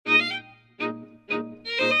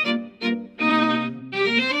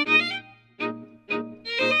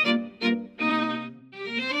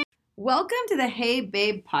Welcome to the Hey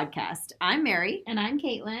Babe podcast. I'm Mary. And I'm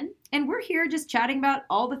Caitlin. And we're here just chatting about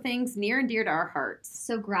all the things near and dear to our hearts.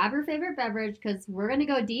 So grab your favorite beverage because we're going to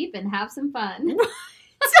go deep and have some fun.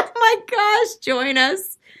 Oh my gosh, join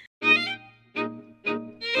us.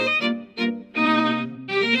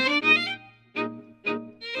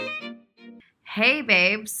 Hey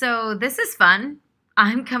babe, so this is fun.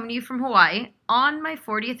 I'm coming to you from Hawaii on my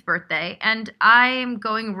 40th birthday, and I am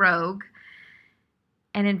going rogue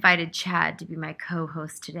and invited Chad to be my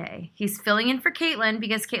co-host today. He's filling in for Caitlin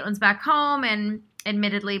because Caitlin's back home and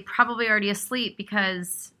admittedly probably already asleep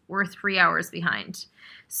because we're 3 hours behind.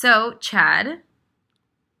 So, Chad.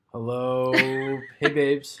 Hello. Hey,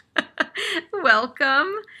 babes.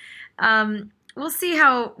 Welcome. We'll see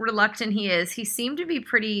how reluctant he is. He seemed to be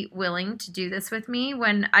pretty willing to do this with me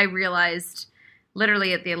when I realized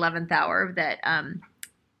literally at the 11th hour that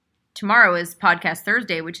tomorrow is Podcast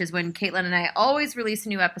Thursday, which is when Caitlin and I always release a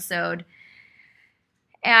new episode.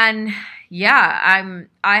 And yeah,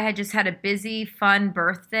 I had just had a busy, fun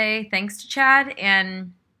birthday thanks to Chad,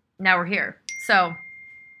 and now we're here. So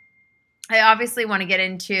I obviously want to get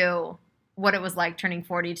into what it was like turning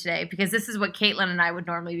 40 today, because this is what Caitlin and I would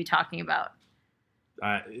normally be talking about.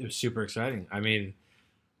 It was super exciting. I mean,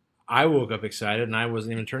 I woke up excited, and I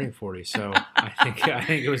wasn't even turning 40. So I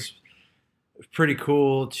think it was pretty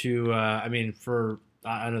cool to. I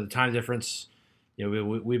know the time difference. You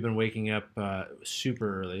know, we've been waking up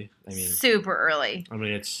super early. Super early.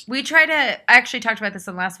 We try to. I actually talked about this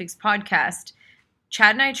on last week's podcast.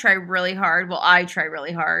 Chad and I try really hard. Well, I try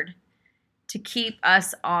really hard to keep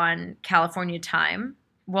us on California time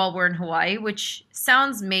while we're in Hawaii, which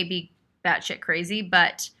sounds maybe batshit crazy,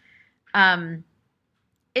 but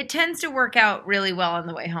it tends to work out really well on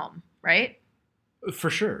the way home, right?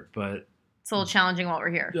 For sure, but it's a little challenging while we're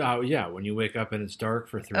here. Oh yeah, when you wake up and it's dark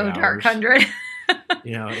for 3 hours. Oh, dark 100.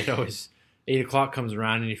 You know, it always 8 o'clock comes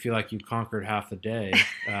around and you feel like you've conquered half the day,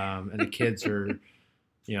 and the kids are,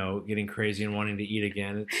 you know, getting crazy and wanting to eat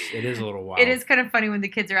again. It is a little wild. It is kind of funny when the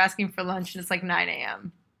kids are asking for lunch and it's like 9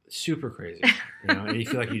 a.m. Super crazy, you know, and you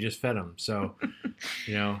feel like you just fed them. So,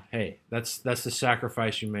 you know, hey, that's the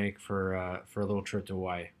sacrifice you make for a little trip to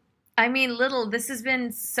Hawaii. I mean, this has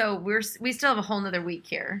been we still have a whole nother week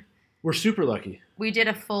here. We're super lucky. We did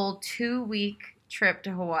a full 2-week trip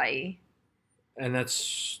to Hawaii. And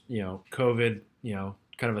that's, you know, COVID, you know,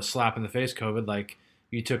 kind of a slap in the face, COVID. Like,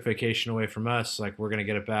 you took vacation away from us. Like, we're going to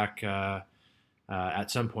get it back at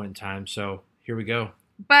some point in time. So here we go.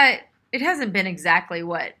 But it hasn't been exactly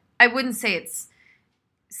what I wouldn't say it's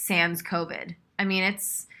sans COVID. I mean,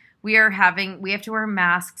 we have to wear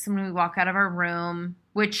masks when we walk out of our room,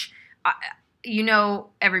 which, you know,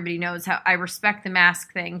 everybody knows how I respect the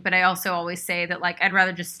mask thing. But I also always say that, like, I'd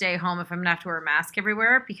rather just stay home if I'm going to have to wear a mask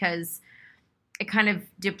everywhere, because it kind of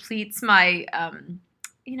depletes my,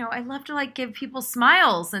 you know, I love to, like, give people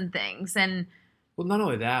smiles and things. And well, not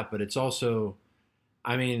only that, but it's also,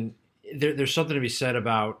 I mean, there's something to be said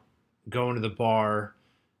about going to the bar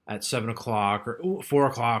at 7 o'clock or 4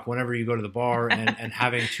 o'clock, whenever you go to the bar, and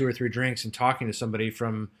having 2 or 3 drinks and talking to somebody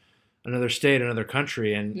from another state, another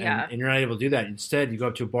country, and you're not able to do that. Instead, you go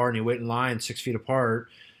up to a bar and you wait in line 6 feet apart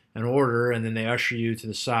and order, and then they usher you to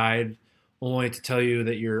the side only to tell you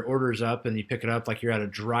that your order's up, and you pick it up like you're at a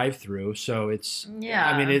drive-through. So it's,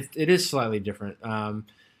 I mean, it is slightly different.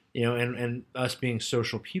 You know, and us being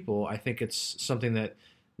social people, I think it's something that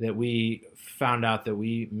we found out that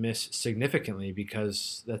we miss significantly,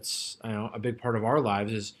 because that's, you know, a big part of our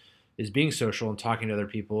lives is being social and talking to other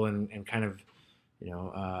people and kind of, you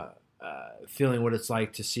know, feeling what it's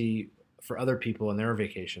like to see for other people in their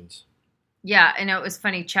vacations. Yeah, I know. It was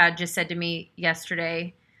funny. Chad just said to me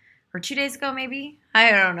yesterday, or 2 days ago maybe.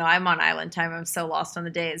 I don't know. I'm on island time. I'm so lost on the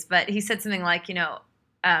days. But he said something like, you know,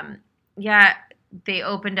 yeah, they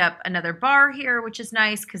opened up another bar here, which is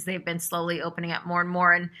nice because they've been slowly opening up more and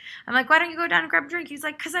more. And I'm like, why don't you go down and grab a drink? He's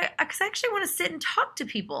like, because I actually want to sit and talk to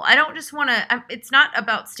people. I don't just want to, it's not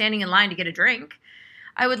about standing in line to get a drink.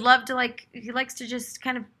 I would love to, like, he likes to just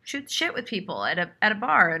kind of shoot the shit with people at a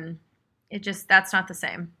bar. And that's not the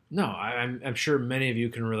same. No, I'm sure many of you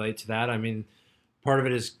can relate to that. I mean, part of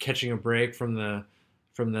it is catching a break from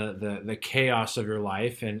the chaos of your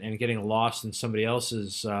life and getting lost in somebody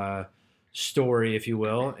else's story, if you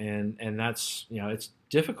will, and that's, you know, it's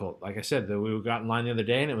difficult. Like I said, we got in line the other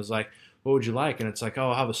day, and it was like, what would you like? And it's like, oh,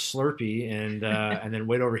 I'll have a Slurpee and then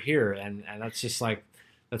wait over here, and that's just like,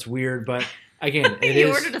 that's weird. But again, you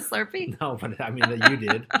ordered a Slurpee? No, but I mean that you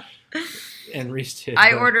did, and Reese did.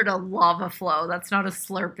 I ordered a Lava Flow. That's not a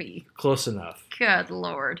Slurpee. Close enough. Good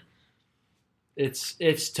Lord.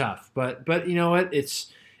 It's tough, but you know what?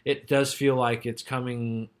 It does feel like it's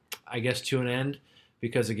coming I guess, to an end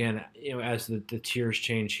because again, as the tiers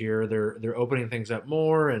change here, they're opening things up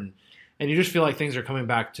more, and you just feel like things are coming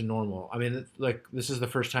back to normal. I mean, like this is the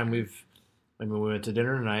first time we went to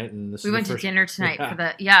dinner tonight, and we went to dinner tonight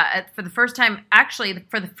for the first time. Actually,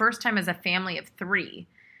 for the first time as a family of 3,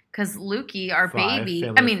 because Lukey, our baby.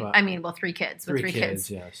 I mean, 3 kids. With 3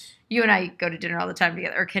 kids, yes. You and I go to dinner all the time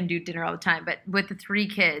together, or can do dinner all the time. But with the 3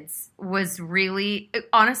 kids, was really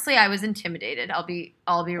honestly, I was intimidated. I'll be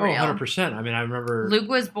real. 100%. I mean, I remember Luke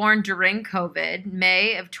was born during COVID,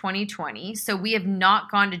 May of 2020. So we have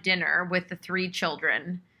not gone to dinner with the 3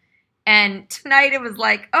 children. And tonight it was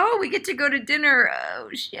like, oh, we get to go to dinner. Oh,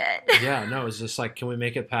 shit. Yeah, no, it was just like, can we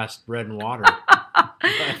make it past bread and water?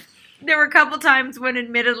 There were a couple times when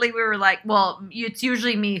admittedly we were like, well, it's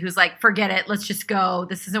usually me who's like, forget it. Let's just go.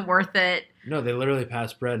 This isn't worth it. No, they literally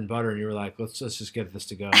passed bread and butter and you were like, let's just get this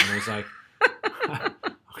to go. And I was like,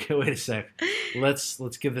 okay, wait a sec. Let's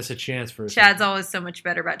give this a chance for a Chad's second. always so much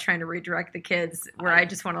better about trying to redirect the kids where I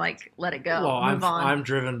just want to like let it go. Well, move on. I'm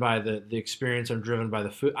driven by the experience. I'm driven by the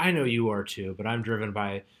food. I know you are too, but I'm driven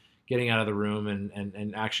by getting out of the room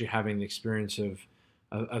and actually having the experience of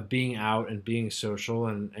being out and being social.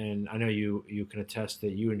 And I know you can attest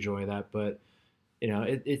that you enjoy that, but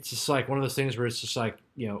it's just like one of those things where it's just like,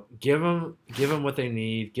 give them what they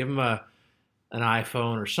need, give them an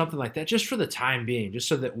iPhone or something like that, just for the time being, just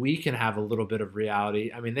so that we can have a little bit of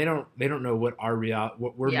reality. I mean, they don't know what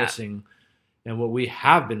what we're missing and what we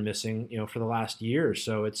have been missing, for the last year.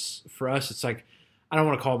 So it's for us, it's like, I don't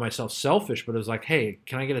want to call myself selfish, but it was like, hey,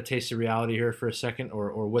 can I get a taste of reality here for a second,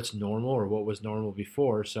 or what's normal, or what was normal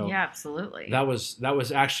before? So yeah, absolutely. That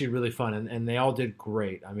was actually really fun, and they all did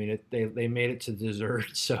great. I mean, they made it to dessert,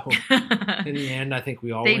 so in the end, I think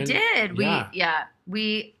we all did.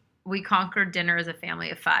 We conquered dinner as a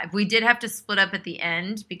family of 5. We did have to split up at the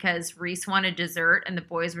end because Reese wanted dessert and the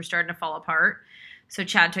boys were starting to fall apart. So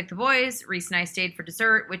Chad took the boys. Reese and I stayed for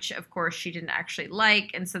dessert, which of course she didn't actually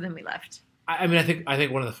like, and so then we left. I mean, I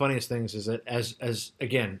think one of the funniest things is that as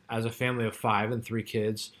a family of 5 and 3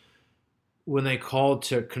 kids, when they called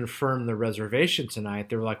to confirm the reservation tonight,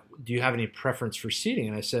 they were like, "Do you have any preference for seating?"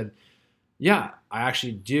 And I said, "Yeah, I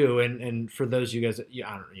actually do." And for those of you guys, I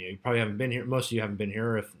don't know, you probably haven't been here. Most of you haven't been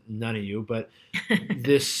here, if none of you. But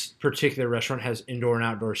this particular restaurant has indoor and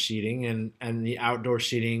outdoor seating, and the outdoor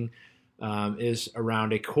seating is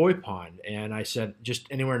around a koi pond. And I said, just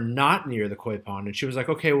anywhere not near the koi pond. And she was like,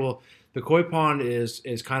 "Okay, well, the koi pond is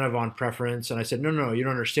kind of on preference." And I said, no, you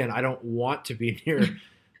don't understand. I don't want to be near.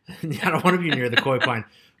 I don't want to be near the koi pond.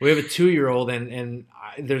 We have a 2-year-old, and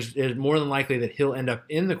there's more than likely that he'll end up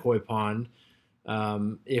in the koi pond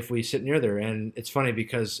if we sit near there. And it's funny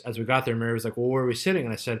because as we got there, Mary was like, "Well, where are we sitting?"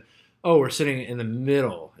 And I said, "Oh, we're sitting in the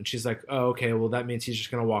middle." And she's like, "Oh, okay. Well, that means he's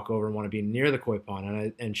just going to walk over and want to be near the koi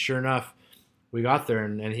pond." And sure enough, we got there,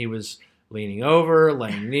 and he was leaning over,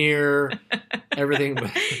 laying near, everything.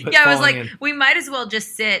 But yeah, I was like, we might as well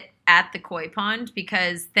just sit at the koi pond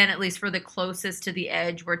because then at least we're the closest to the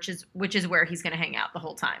edge, which is where he's going to hang out the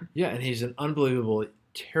whole time. Yeah, and he's an unbelievable,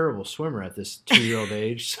 terrible swimmer at this 2-year-old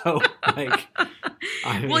age. So, like,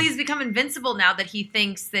 well, he's become invincible now that he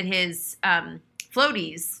thinks that his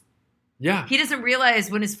floaties. Yeah, he doesn't realize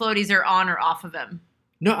when his floaties are on or off of him.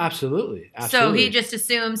 No, absolutely. So he just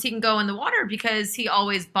assumes he can go in the water because he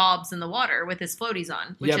always bobs in the water with his floaties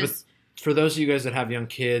on. But for those of you guys that have young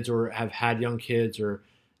kids or have had young kids, or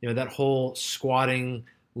that whole squatting,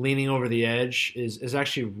 leaning over the edge is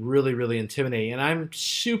actually really, really intimidating. And I'm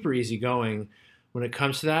super easygoing when it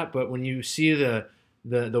comes to that. But when you see the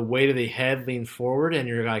weight of the head lean forward, and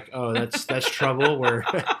you're like, oh, that's trouble. Where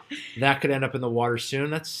that could end up in the water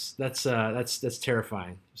soon. That's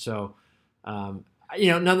terrifying. So.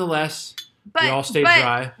 Nonetheless, we all stayed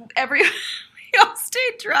dry. We all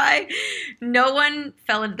stayed dry. No one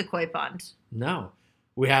fell into the koi pond. No.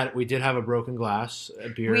 We did have a broken glass, a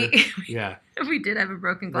beer. Yeah. We did have a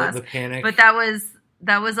broken glass. The panic. But that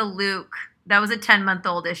was a Luke. That was a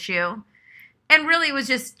 10-month-old issue. And really it was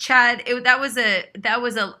just Chad. That was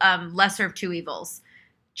a lesser of 2 evils.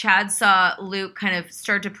 Chad saw Luke kind of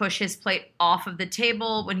start to push his plate off of the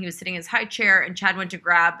table when he was sitting in his high chair, and Chad went to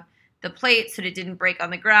grab the plate so that it didn't break on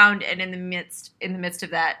the ground, and in the midst of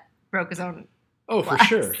that, broke his own. Oh, glass.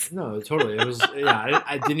 For sure. No, totally. It was,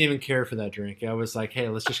 I didn't even care for that drink. I was like, hey,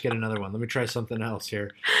 let's just get another one. Let me try something else here.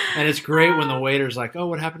 And it's great when the waiter's like, oh,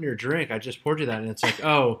 what happened to your drink? I just poured you that. And it's like,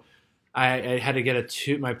 oh, I had to get the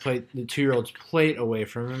 2-year-old's plate away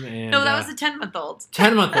from him. And no, that was a 10-month-old.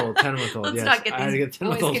 10-month-old, Let's yes. not get I had to get these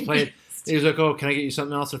 10-month-old's boys plate. He was like, oh, can I get you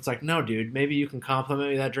something else? It's like, no, dude, maybe you can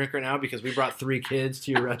compliment me that drink right now because we brought 3 kids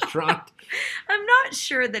to your restaurant. I'm not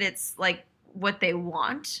sure that it's like what they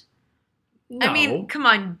want. No. I mean, come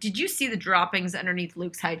on. Did you see the droppings underneath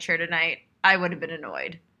Luke's high chair tonight? I would have been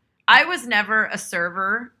annoyed. I was never a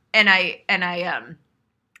server,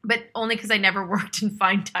 but only because I never worked in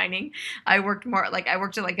fine dining. I worked at like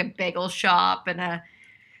a bagel shop but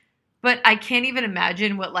I can't even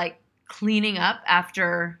imagine what like cleaning up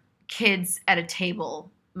after kids at a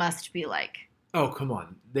table must be like. Oh, come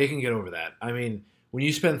on. They can get over that. I mean, when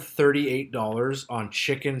you spend $38 on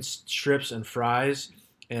chicken strips and fries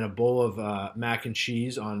and a bowl of mac and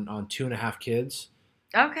cheese on 2.5 kids,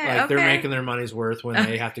 Okay, they're making their money's worth when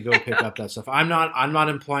they have to go pick up that stuff. I'm not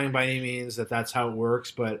implying by any means that that's how it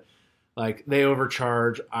works, but like they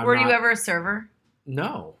overcharge. Were you ever a server?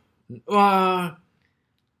 No.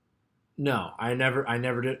 No, I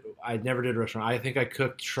never did. I never did restaurant. I think I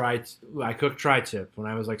cooked tri-tip when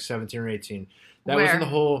I was like 17 or 18. That Where? was in the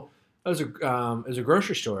whole. It was a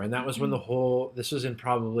grocery store, and that was when the whole. This was in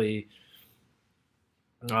probably.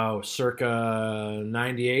 Circa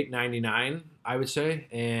 98, 99, I would say,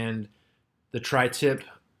 and the tri-tip,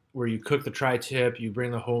 where you cook the tri-tip, you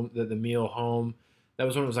bring the meal home. That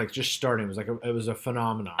was when it was like just starting. It was a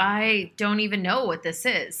phenomenon. I don't even know what this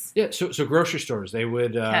is. Yeah, so grocery stores, they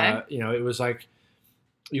would, Okay. it was like,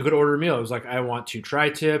 you could order a meal. It was like, I want 2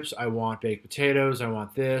 tri-tips, I want baked potatoes, I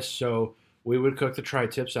want this. So we would cook the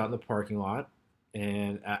tri-tips out in the parking lot,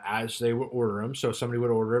 and as they would order them, so somebody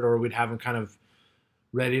would order it, or we'd have them kind of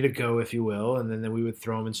ready to go, if you will, and then we would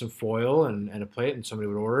throw them in some foil and a plate, and somebody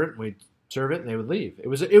would order it, and we'd serve it, and they would leave.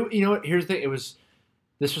 You know what? Here's the thing.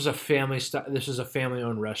 This was a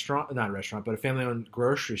family-owned restaurant, not restaurant, but a family-owned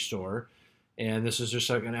grocery store, and this is just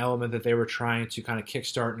like an element that they were trying to kind of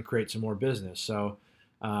kickstart and create some more business. So,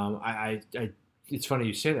 it's funny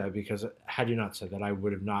you say that, because had you not said that, I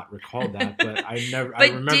would have not recalled that. But I never. But I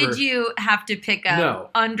remember, did you have to pick up No.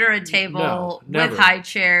 under a table No, with never. high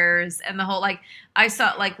chairs and the whole like? I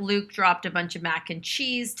saw like Luke dropped a bunch of mac and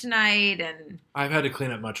cheese tonight, and I've had to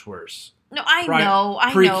clean up much worse. no, I Pri- know,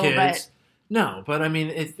 Pre-kids. but No, but I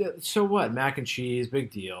mean, so what? Mac and cheese,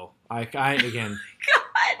 big deal. Again, God.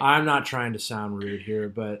 I'm not trying to sound rude here,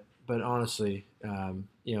 but honestly,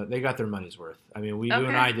 they got their money's worth. I mean, you Okay.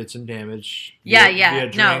 and I did some damage. Yeah, via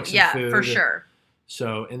no, drinks and yeah, food. for sure.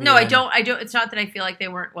 So in the No, I end- don't. It's not that I feel like they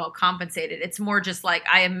weren't well compensated. It's more just like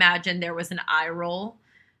I imagine there was an eye roll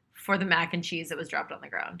for the mac and cheese that was dropped on the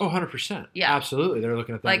ground. Oh, 100%. Yeah. Absolutely. They're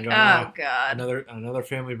looking at that Like, and going, oh god. another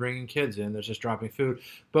family bringing kids in. They're just dropping food.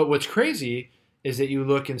 But what's crazy is that you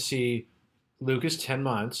look and see Luke is 10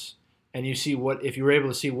 months, and you see if you were able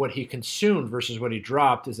to see what he consumed versus what he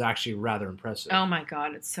dropped is actually rather impressive. Oh my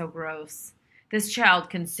god, it's so gross. This child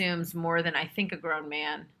consumes more than I think a grown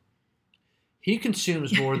man. He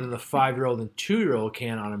consumes more than the 5-year-old and 2-year-old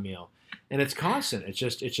can on a meal. And it's constant. It's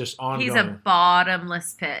just ongoing. He's a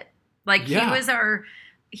bottomless pit. Like Yeah.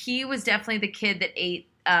 he was definitely the kid that ate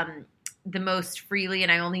the most freely,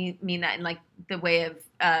 and I only mean that in like the way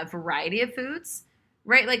of variety of foods,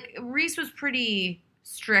 right? Like Reese was pretty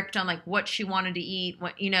strict on like what she wanted to eat.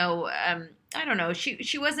 I don't know.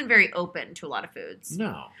 She wasn't very open to a lot of foods.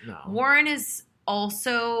 No. Warren is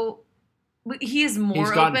also he is more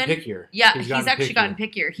He's gotten open. pickier. Yeah, he's actually pickier. gotten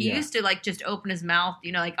pickier. He Yeah. used to like just open his mouth,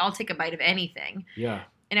 like I'll take a bite of anything. Yeah.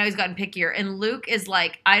 And now he's gotten pickier. And Luke is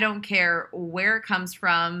like, I don't care where it comes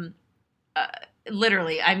from.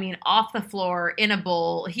 Literally, I mean, off the floor, in a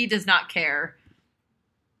bowl. He does not care.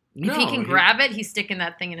 If he can grab it, he's sticking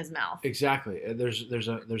that thing in his mouth. Exactly. There's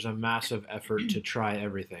a massive effort to try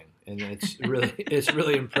everything, and it's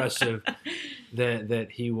really impressive that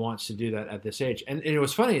he wants to do that at this age. And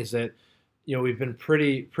what's funny is that we've been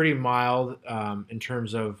pretty mild in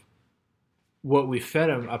terms of what we fed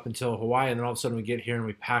him up until Hawaii, and then all of a sudden we get here and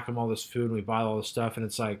we pack him all this food and we buy all this stuff, and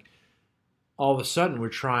it's like all of a sudden we're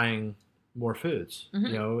trying more foods.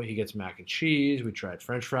 Mhm. He gets mac and cheese. We tried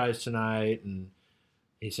French fries tonight, and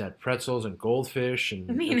he's had pretzels and goldfish. And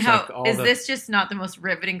I mean, it's how like is this just not the most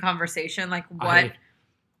riveting conversation? Like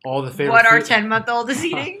all the favorite what our food- 10-month-old is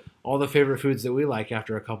eating? all the favorite foods that we like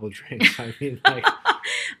after a couple of drinks. I mean, like,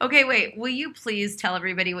 Okay, wait. Will you please tell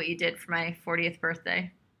everybody what you did for my 40th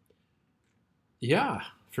birthday? yeah,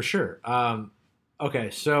 for sure. Okay,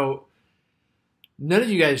 so none of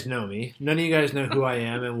you guys know me. None of you guys know who I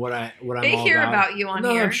am and what I'm They all hear about. about you on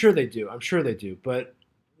No, here. I'm sure they do.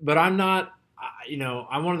 But I'm not.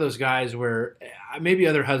 I'm one of those guys where maybe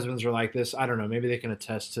other husbands are like this. I don't know. Maybe they can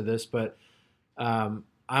attest to this, but I'm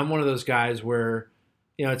one of those guys where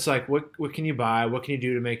it's like, what can you buy? What can you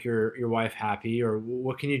do to make your wife happy, or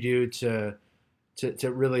what can you do to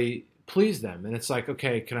really please them? And it's like,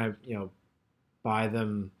 okay, can I buy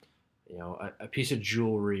them a piece of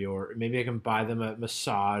jewelry, or maybe I can buy them a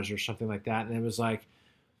massage or something like that. And it was like,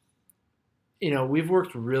 we've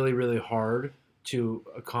worked really, really hard to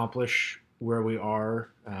accomplish where we are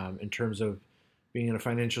in terms of being in a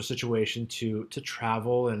financial situation to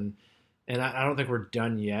travel and I don't think we're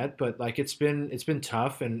done yet, but like it's been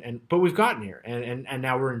tough but we've gotten here and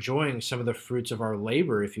now we're enjoying some of the fruits of our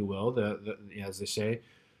labor, if you will, the as they say.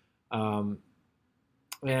 And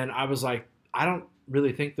I was like, I don't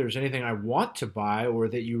really think there's anything I want to buy or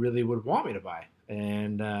that you really would want me to buy.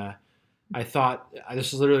 And I thought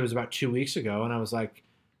this was about 2 weeks ago, and I was like,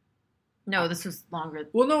 no, this was longer.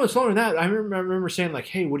 Well, no, it's longer than that. I remember saying like,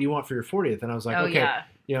 hey, what do you want for your 40th? And I was like, okay,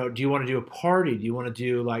 yeah. Do you want to do a party? Do you want to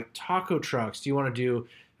do like taco trucks? Do you want to do?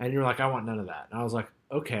 And you're like, I want none of that. And I was like,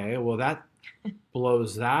 okay, well that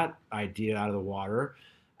blows that idea out of the water.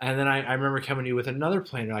 And then I remember coming to you with another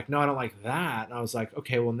plan. You're like, no, I don't like that. And I was like,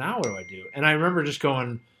 okay, well now what do I do? And I remember just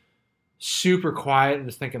going super quiet and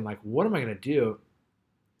just thinking like, what am I going to do?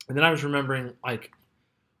 And then I was remembering like,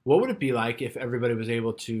 what would it be like if everybody was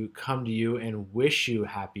able to come to you and wish you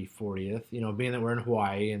happy 40th, being that we're in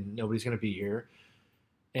Hawaii and nobody's going to be here.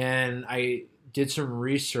 And I did some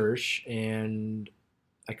research and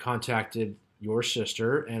I contacted your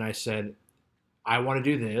sister and I said, I want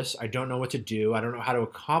to do this. I don't know what to do. I don't know how to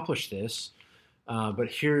accomplish this, but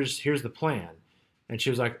here's the plan. And she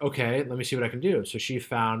was like, okay, let me see what I can do. So she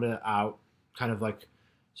found out kind of like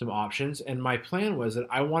some options. And my plan was that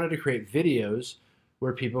I wanted to create videos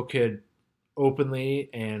where people could openly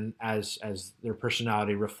and as their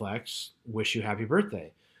personality reflects, wish you happy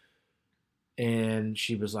birthday. And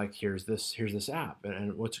she was like, here's this app.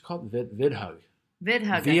 And what's it called? VidHug.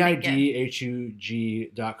 VidHug.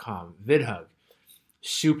 VidHug.com. VidHug.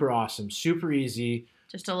 Super awesome. Super easy.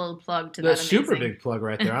 Just a little plug to that. Super big plug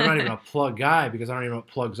right there. I'm not even a plug guy because I don't even know what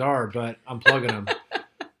plugs are, but I'm plugging them.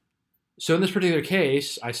 So in this particular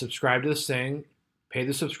case, I subscribed to this thing, paid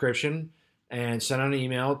the subscription, and sent out an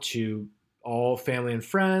email to all family and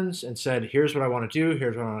friends and said, here's what I want to do.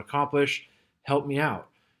 Here's what I want to accomplish. Help me out.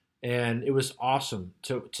 And it was awesome.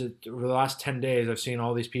 Over the last 10 days, I've seen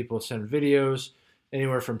all these people send videos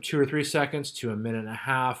anywhere from 2 or 3 seconds to a minute and a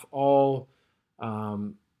half, all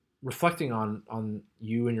reflecting on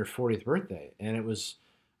you and your 40th birthday. And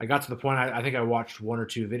I got to the point, I think I watched 1 or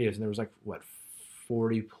 2 videos, and there was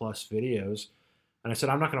 40 plus videos. And I said,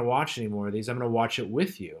 I'm not going to watch any more of these. I'm going to watch it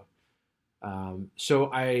with you. So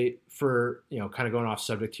kind of going off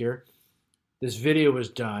subject here, this video was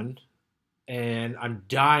done and I'm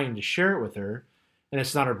dying to share it with her, and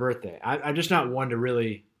it's not her birthday. I'm just not one to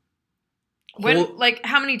really.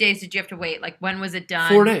 How many days did you have to wait? Like, when was it done?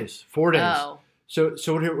 4 days. 4 days. Oh. So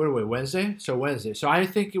what are we, Wednesday? So Wednesday. So I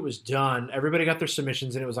think it was done. Everybody got their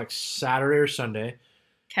submissions in. It was like Saturday or Sunday.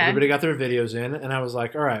 Okay. Everybody got their videos in, and I was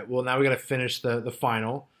like, all right, well, now we got to finish the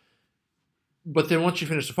final. But then once you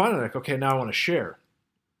finish the final, like, okay, now I want to share.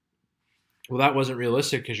 Well, that wasn't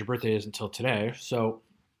realistic because your birthday isn't until today. So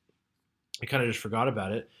I kind of just forgot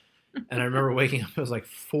about it. And I remember waking up, it was like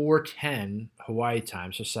 4:10 Hawaii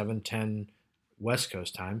time, so 7:10 West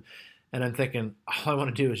Coast time. And I'm thinking, all I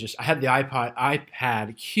want to do is I had the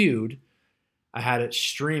iPad queued. I had it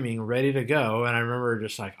streaming, ready to go. And I remember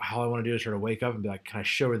just like, all I want to do is sort of wake up and be like, can I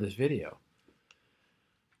show her this video?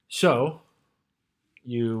 So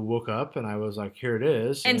you woke up and I was like, here it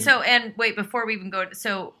is. And wait, before we even go,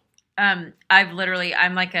 I'm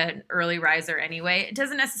like an early riser anyway. It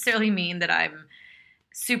doesn't necessarily mean that I'm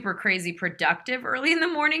super crazy productive early in the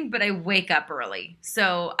morning, but I wake up early.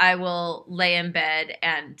 So I will lay in bed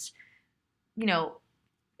and,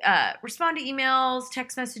 respond to emails,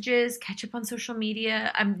 text messages, catch up on social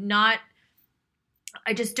media.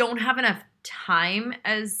 I just don't have enough time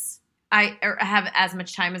I have as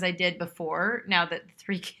much time as I did before, now that the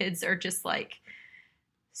 3 kids are just like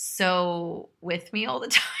so with me all the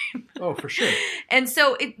time. Oh, for sure. And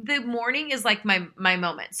so the morning is like my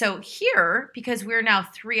moment. So here, because we're now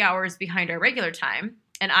 3 hours behind our regular time,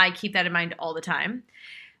 and I keep that in mind all the time,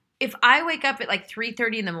 if I wake up at like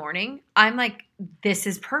 3:30 in the morning, I'm like, this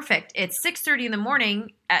is perfect. It's 6:30 in the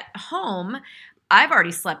morning at home. I've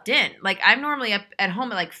already slept in. Like, I'm normally up at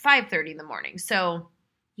home at like 5:30 in the morning. So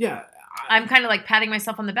yeah, I'm kind of like patting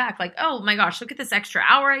myself on the back, like, oh my gosh, look at this extra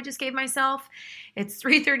hour I just gave myself. It's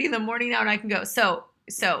 3:30 in the morning now and I can go. So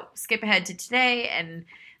skip ahead to today. And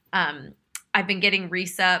I've been getting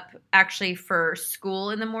Reese up actually for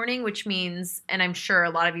school in the morning, which means, and I'm sure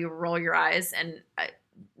a lot of you roll your eyes and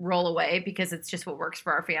roll away because it's just what works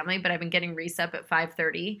for our family. But I've been getting Reese up at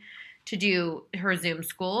 5:30 to do her Zoom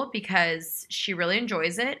school because she really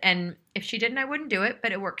enjoys it. And if she didn't, I wouldn't do it,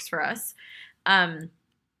 but it works for us.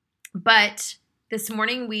 But this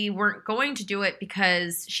morning we weren't going to do it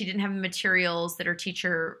because she didn't have materials that her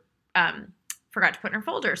teacher forgot to put in her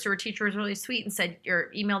folder. So her teacher was really sweet and said,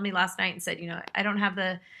 emailed me last night and said, I don't have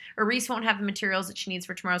or Reese won't have the materials that she needs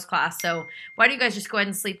for tomorrow's class. So why don't you guys just go ahead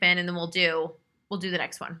and sleep in and then we'll do the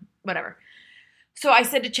next one, whatever. So I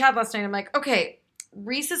said to Chad last night, I'm like, okay,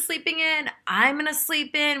 Reese is sleeping in. I'm going to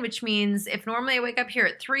sleep in, which means if normally I wake up here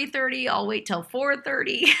at 3:30, I'll wait till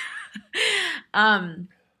 4:30.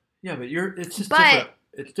 Yeah, but it's just different.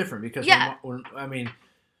 It's different because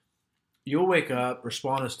you'll wake up,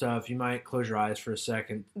 respond to stuff. You might close your eyes for a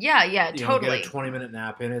second. Yeah, totally. Get a 20-minute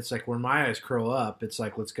nap in. It's like when my eyes curl up, it's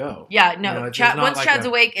like, let's go. Yeah, no. Once Chad's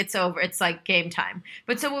awake, it's over. It's like game time.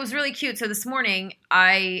 But so what was really cute, so this morning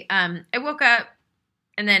I woke up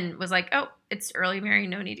and then was like, oh, it's early, Mary.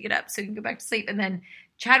 No need to get up. So you can go back to sleep. And then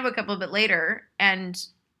Chad woke up a little bit later and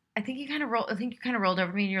I think you kind of rolled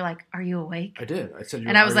over me and you're like, are you awake? I did. I said,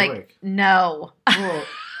 and I was like, awake? No.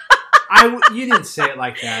 Well, you didn't say it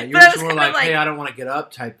like that. You were just more like, hey, I don't want to get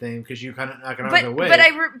up type thing because you kind of not going to awake.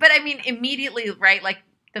 But I mean, immediately, right? Like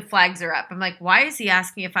the flags are up. I'm like, why is he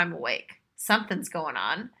asking if I'm awake? Something's going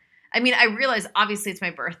on. I mean, I realize obviously it's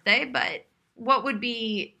my birthday, but what would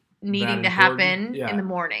be needing to happen in the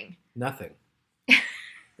morning? Nothing.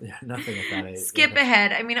 Yeah, nothing at that age. Skip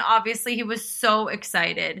ahead. I mean, obviously he was so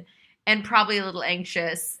excited and probably a little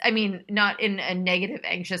anxious. I mean, not in a negative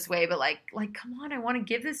anxious way, but like, come on, I want to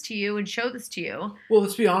give this to you and show this to you. Well,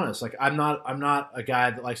 let's be honest. Like, I'm not a guy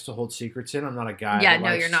that likes to hold secrets in. I'm not a guy that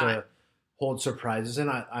likes to hold surprises in.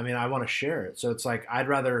 I mean, I want to share it. So it's like, I'd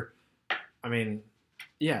rather, let's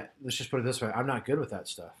just put it this way. I'm not good with that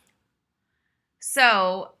stuff.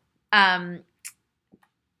 So,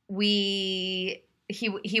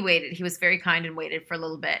 He waited. He was very kind and waited for a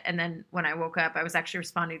little bit. And then when I woke up, I was actually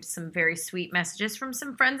responding to some very sweet messages from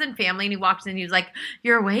some friends and family. And he walked in and he was like,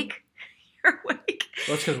 you're awake? You're awake?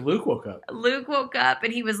 Well, that's because Luke woke up. Luke woke up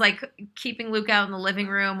and he was like keeping Luke out in the living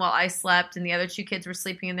room while I slept and the other two kids were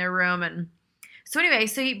sleeping in their room. And so anyway,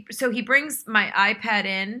 so he brings my iPad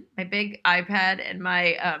in, my big iPad and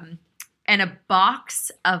my, and a box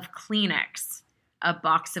of Kleenex.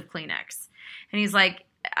 And he's like,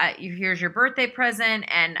 here's your birthday present,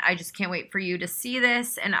 and I just can't wait for you to see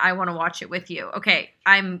this, and I want to watch it with you. Okay,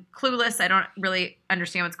 I'm clueless. I don't really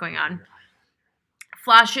understand what's going on.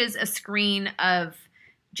 Flashes a screen of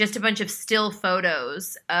just a bunch of still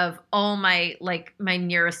photos of all my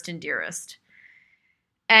nearest and dearest.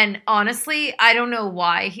 And honestly, I don't know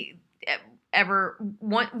why he ever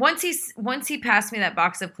once he passed me that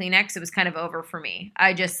box of Kleenex, it was kind of over for me.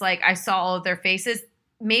 I just I saw all of their faces.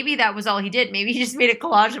 Maybe that was all he did. Maybe he just made a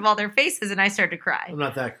collage of all their faces and I started to cry. I'm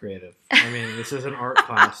not that creative. I mean, this is an art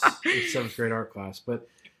class. It's 7th grade art class. But,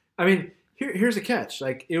 I mean, here's the catch.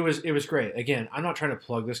 Like, it was great. Again, I'm not trying to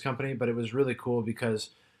plug this company, but it was really cool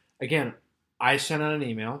because, again, I sent out an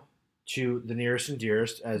email to the nearest and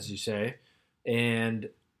dearest, as you say. And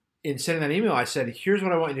in sending that email, I said, here's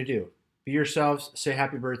what I want you to do. Be yourselves. Say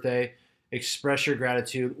happy birthday. Express your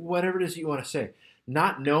gratitude. Whatever it is that you want to say.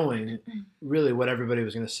 Not knowing really what everybody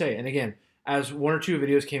was going to say. And again, as 1 or 2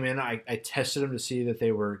 videos came in, I tested them to see that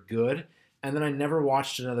they were good. And then I never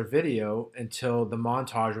watched another video until the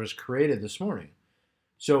montage was created this morning.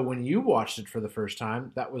 So when you watched it for the first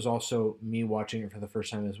time, that was also me watching it for the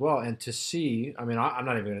first time as well. And to see, I mean, I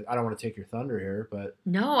don't want to take your thunder here, but.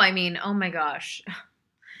 No, I mean, oh my gosh.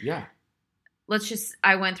 Yeah.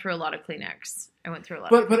 I went through a lot of Kleenex.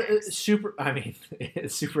 But it's super, I mean,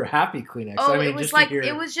 it's super happy Kleenex. Oh, I mean,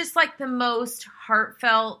 it was just like the most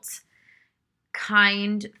heartfelt,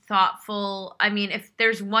 kind, thoughtful. I mean, if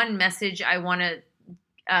there's one message I want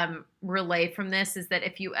to relay from this is that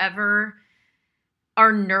if you ever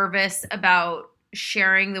are nervous about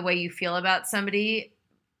sharing the way you feel about somebody,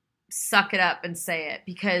 suck it up and say it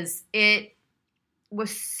because it was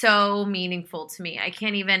so meaningful to me.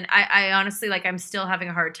 I honestly, I'm still having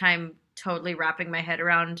a hard time totally wrapping my head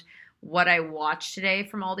around what I watched today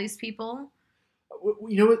from all these people.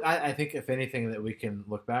 You know what? I think if anything that we can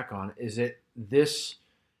look back on is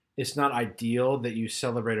it's not ideal that you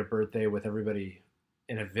celebrate a birthday with everybody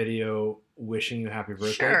in a video wishing you happy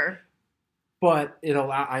birthday. Sure. But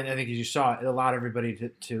I think as you saw, it allowed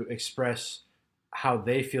everybody to express how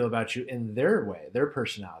they feel about you in their way, their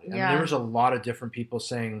personality. Yeah. I mean, there was a lot of different people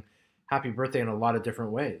saying happy birthday in a lot of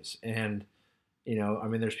different ways. And,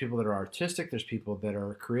 there's people that are artistic. There's people that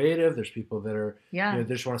are creative. There's people that are, they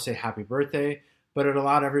just want to say happy birthday. But it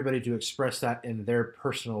allowed everybody to express that in their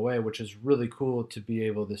personal way, which is really cool to be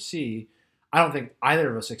able to see. I don't think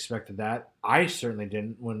either of us expected that. I certainly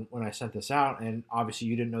didn't when I sent this out. And obviously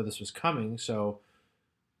you didn't know this was coming. So,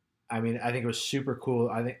 I think it was super cool.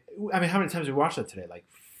 How many times we watched that today? Like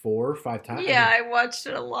 4 or 5 times. Yeah, I watched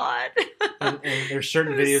it a lot. and there's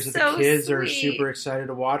certain videos that so the kids sweet. are super excited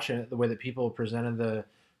to watch, and the way that people presented the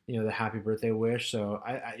the happy birthday wish. So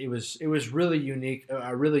it was really unique,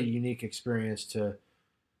 a really unique experience to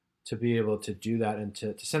be able to do that and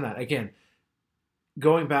to send that. Again,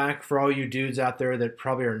 going back for all you dudes out there that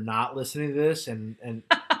probably are not listening to this, and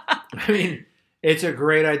I mean, it's a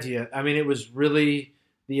great idea. I mean, it was really,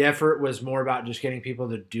 the effort was more about just getting people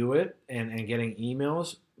to do it and getting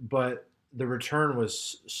emails, but the return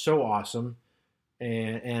was so awesome.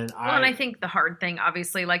 And I think the hard thing,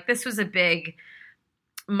 obviously, like, this was a big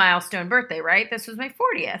milestone birthday, right? This was my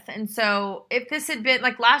 40th. And so if this had been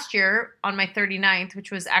like last year on my 39th,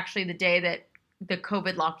 which was actually the day that the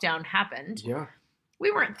COVID lockdown happened. Yeah.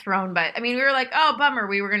 We weren't thrown by, I mean, we were like, oh, bummer,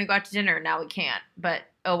 we were going to go out to dinner. Now we can't, but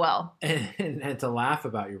oh well. And to laugh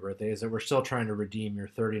about your birthday is that we're still trying to redeem your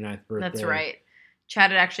 39th birthday. That's right.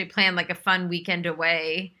 Chad had actually planned like a fun weekend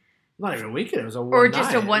away. Not even a weekend. It was a one or night.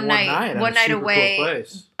 just a one night away. Cool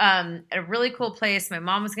place. At a really cool place. My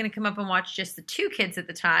mom was going to come up and watch just the 2 kids at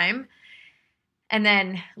the time. And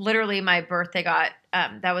then literally my birthday got,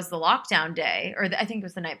 that was the lockdown day, or I think it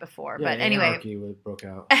was the night before. Yeah, but anyway. Anarchy broke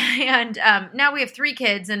out. And now we have 3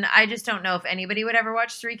 kids, and I just don't know if anybody would ever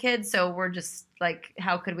watch 3 kids. So we're just like,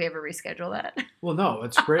 how could we ever reschedule that? Well, no,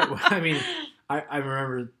 it's great. I mean, I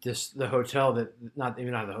remember the hotel that,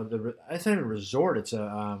 it's not a resort. It's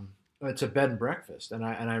a bed and breakfast. And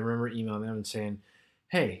I remember emailing them and saying,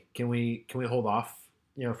 hey, can we hold off,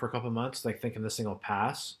 for a couple of months, like thinking this thing will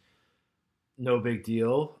pass. No big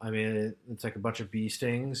deal. I mean, it's like a bunch of bee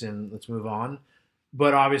stings and let's move on.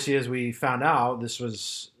 But obviously, as we found out, this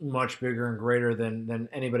was much bigger and greater than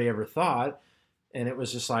anybody ever thought. And it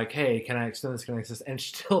was just like, hey, can I extend this? Can I extend this? And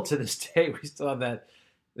still to this day, we still have that.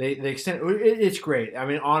 They extend it. It's great. I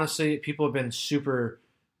mean, honestly, people have been super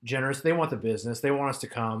generous. They want the business. They want us to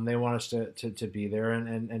come. They want us to be there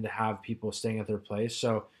and to have people staying at their place.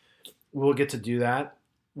 So we'll get to do that.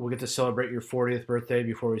 We'll get to celebrate your 40th birthday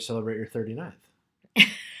before we celebrate your 39th,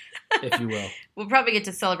 if you will. We'll probably get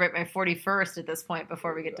to celebrate my 41st at this point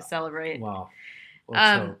before we get to celebrate. Wow.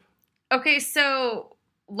 Let's hope. Okay, so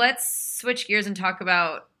let's switch gears and talk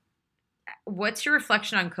about what's your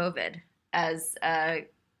reflection on COVID as a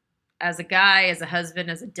guy, as a husband,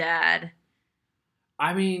 as a dad?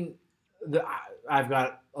 I mean, I've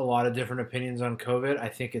got a lot of different opinions on COVID. I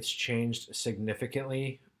think it's changed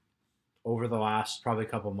significantly over the last probably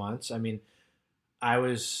couple months. I mean, I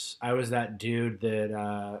was that dude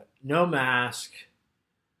that no mask.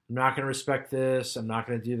 I'm not going to respect this. I'm not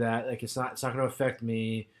going to do that. Like, it's not going to affect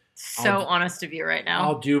me. So honest of you right now.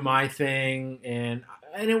 I'll do my thing, and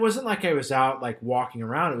it wasn't like I was out like walking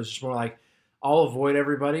around. It was just more like I'll avoid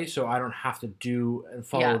everybody so I don't have to do and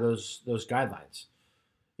follow those guidelines.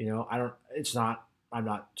 I'm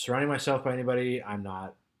not surrounding myself by anybody. I'm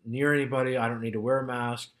not near anybody. I don't need to wear a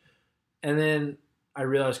mask. And then I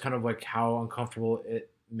realized kind of like how uncomfortable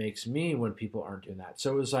it makes me when people aren't doing that.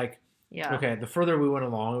 So it was like, okay, the further we went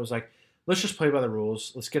along, it was like, let's just play by the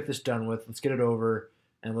rules. Let's get this done with. Let's get it over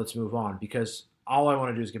and let's move on, because all I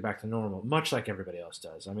want to do is get back to normal, much like everybody else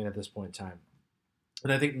does. I mean, at this point in time.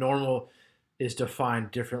 And I think normal is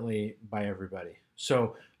defined differently by everybody.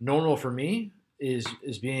 So normal for me is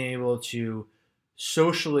being able to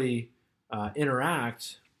socially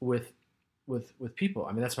interact with people.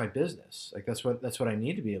 I mean, that's my business. Like that's what I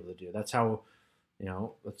need to be able to do. That's how,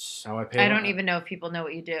 that's how I pay. I don't even know if people know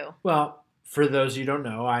what you do. Well, for those you don't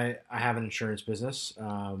know, I have an insurance business,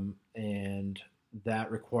 and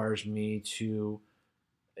that requires me to,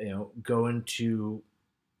 go into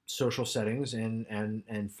social settings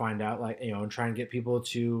and find out, like, and try and get people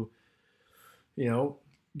to,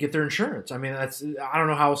 get their insurance. I mean, I don't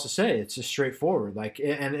know how else to say it. It's just straightforward. Like,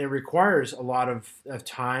 and it requires a lot of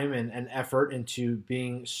time and effort into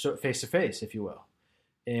being face to face, if you will.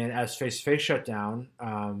 And as face to face shut down,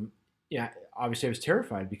 obviously I was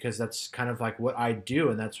terrified, because that's kind of like what I do,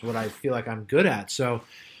 and that's what I feel like I'm good at. So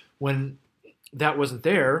when that wasn't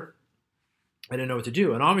there, I didn't know what to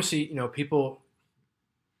do. And obviously, people,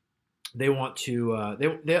 they want to,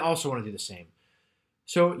 they also want to do the same.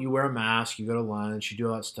 So you wear a mask, you go to lunch, you do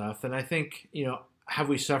all that stuff. And I think, have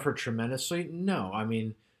we suffered tremendously? No. I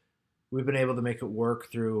mean, we've been able to make it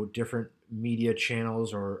work through different media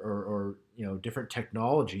channels or different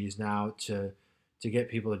technologies now to get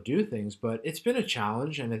people to do things. But it's been a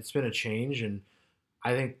challenge and it's been a change. And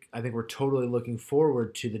I think we're totally looking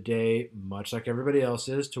forward to the day, much like everybody else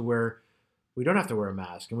is, to where we don't have to wear a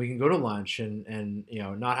mask and we can go to lunch and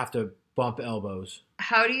not have to bump elbows.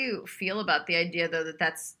 How do you feel about the idea, though, that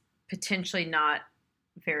that's potentially not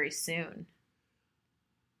very soon?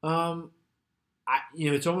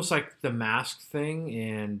 it's almost like the mask thing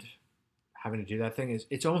and having to do that thing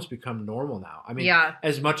it's almost become normal now. I mean, Yeah.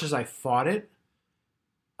 as much as I fought it,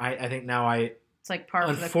 I think now I It's like par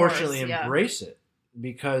for the course. unfortunately Yeah. embrace it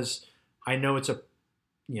because I know it's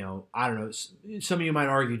I don't know. Some of you might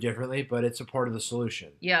argue differently, but it's a part of the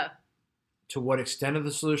solution. Yeah. To what extent of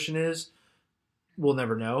the solution is, we'll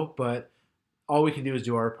never know, but all we can do is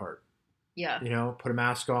do our part. Yeah. Put a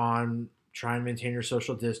mask on, try and maintain your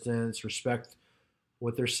social distance, respect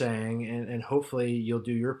what they're saying, and hopefully you'll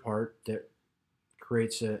do your part that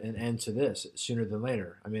creates an end to this sooner than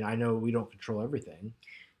later. I mean, I know we don't control everything.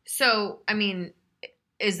 So, I mean,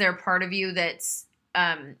 is there part of you that's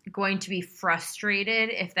going to be frustrated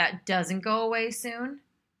if that doesn't go away soon?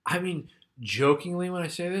 I mean, jokingly when I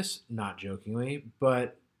say this, not jokingly,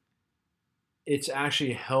 but it's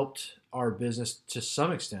actually helped our business to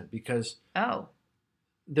some extent because Oh.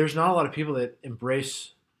 there's not a lot of people that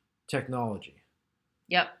embrace technology.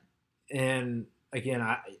 Yep. And again,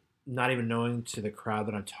 not even knowing to the crowd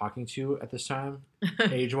that I'm talking to at this time,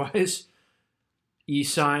 age-wise,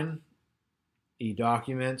 e-sign,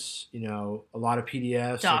 e-documents, a lot of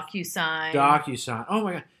PDFs. DocuSign. Oh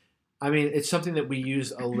my God. I mean, it's something that we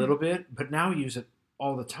use a little bit, but now we use it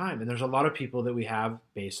all the time. And there's a lot of people that we have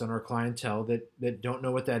based on our clientele that don't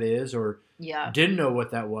know what that is or didn't know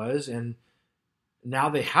what that was. And now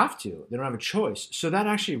they have to. They don't have a choice. So that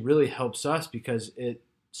actually really helps us because it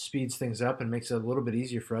speeds things up and makes it a little bit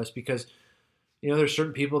easier for us because, there's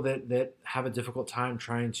certain people that have a difficult time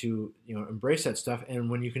trying to, embrace that stuff. And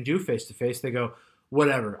when you can do face-to-face, they go,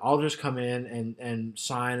 whatever, I'll just come in and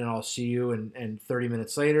sign and I'll see you and 30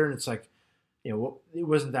 minutes later. And it's like, it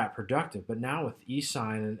wasn't that productive. But now with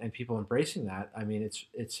e-sign and people embracing that, I mean,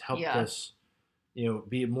 it's helped us,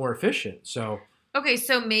 be more efficient. So. Okay,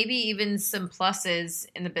 so maybe even some pluses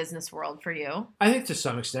in the business world for you. I think to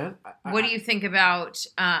some extent. What do you think about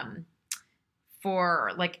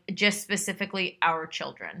for like just specifically our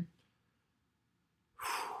children?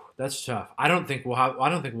 That's tough. I don't think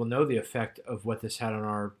we'll know the effect of what this had on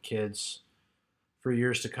our kids for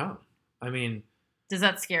years to come. I mean, does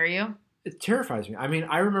that scare you? It terrifies me. I mean,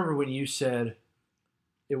 I remember when you said,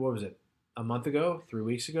 what was it, a month ago, 3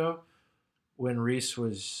 weeks ago, when Reese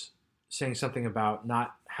was saying something about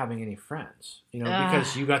not having any friends,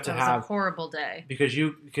 because you got to have a horrible day because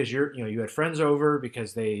you had friends over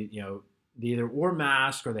because they either wore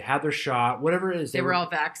masks or they had their shot, whatever it is. They were all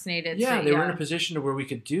vaccinated. Yeah, so, they were in a position to where we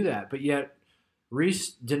could do that, but yet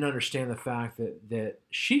Reese didn't understand the fact that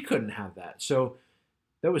she couldn't have that. So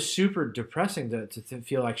that was super depressing to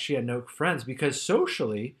feel like she had no friends because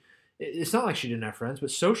socially, it's not like she didn't have friends,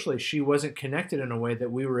 but socially she wasn't connected in a way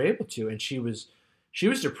that we were able to, and she was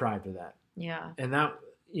deprived of that. Yeah. And that,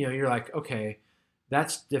 you're like, okay,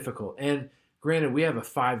 that's difficult. And granted, we have a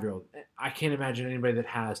 5-year-old. I can't imagine anybody that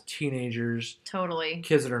has teenagers, totally,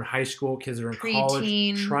 kids that are in high school, kids that are in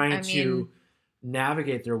college, trying to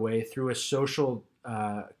navigate their way through a social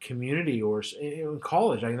community or in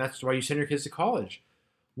college. I mean, that's why you send your kids to college.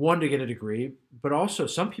 One, to get a degree, but also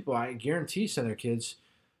some people, I guarantee, send their kids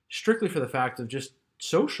strictly for the fact of just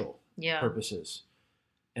social purposes.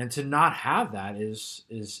 And to not have that is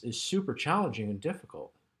super challenging and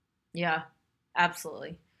difficult. Yeah,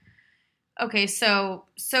 absolutely. Okay, so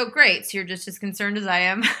great. So you're just as concerned as I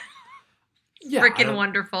am. Yeah, freaking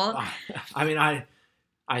wonderful. I mean,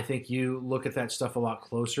 I think you look at that stuff a lot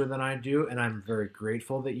closer than I do, and I'm very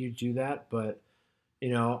grateful that you do that. But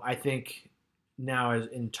I think now, as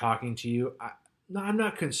in talking to you, I'm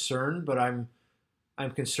not concerned, but I'm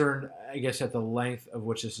concerned, I guess, at the length of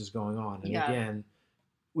which this is going on. And again,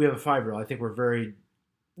 we have a 5-year-old. I think we're very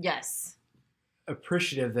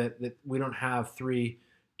appreciative that we don't have 3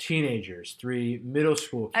 teenagers, 3 middle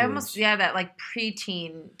school kids. I almost, that like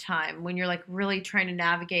preteen time when you're like really trying to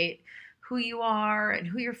navigate who you are and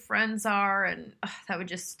who your friends are. And that would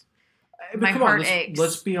just, my heart aches.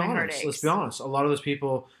 Let's be honest. Let's be honest. A lot of those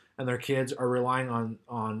people and their kids are relying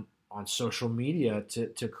on social media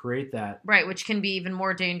to create that. Right, which can be even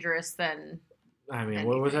more dangerous than anything.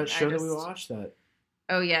 What was that show that we watched?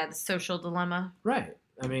 Oh, yeah, The Social Dilemma. Right.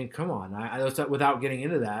 I mean, come on. Without getting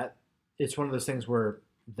into that, it's one of those things where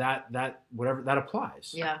that whatever that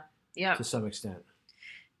applies. Yeah. Yeah. To some extent.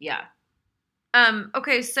 Yeah.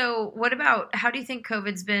 Okay, so what about, how do you think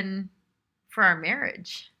COVID's been for our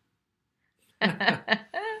marriage?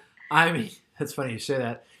 I mean, that's funny you say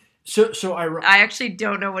that. So I actually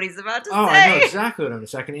don't know what he's about to say. Oh, I know exactly what I'm going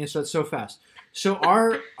to say. I can answer that so fast. So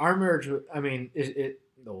our marriage, I mean,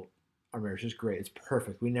 our marriage is great. It's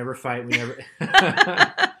perfect. We never fight. We never.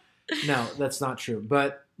 No, that's not true.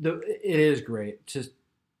 But it is great.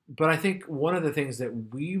 But I think one of the things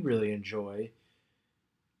that we really enjoy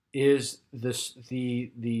is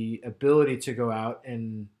the ability to go out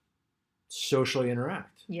and socially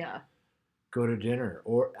interact. Yeah. Go to dinner,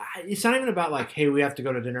 or it's not even about like, hey, we have to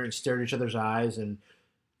go to dinner and stare at each other's eyes and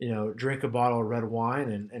drink a bottle of red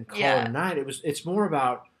wine and call it a night. It's more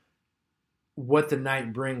about what the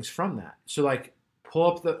night brings from that. So like pull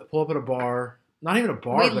up at a bar. Not even a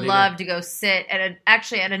bar. We'd love to go sit at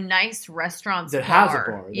a nice restaurant's bar. Has a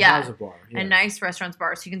bar. Has a bar. Yeah. A nice restaurant's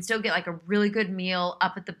bar. So you can still get like a really good meal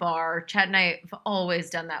up at the bar. Chad and I have always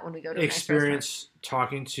done that when we go to a nice restaurant.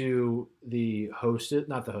 Talking to the hostess,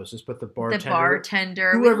 not the hostess, but the bartender. The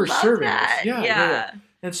bartender. Whoever's serving that. us. Yeah.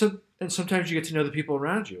 And sometimes you get to know the people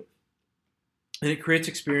around you. And it creates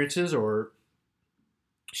experiences or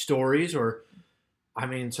stories or... I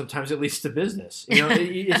mean, sometimes it leads to business.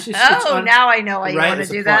 It's just now I know why you want to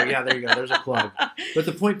do that. Yeah, there you go. There's a plug. But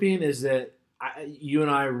the point being is that you and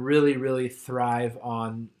I really, really thrive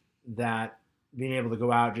on that, being able to go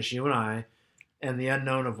out, just you and I, and the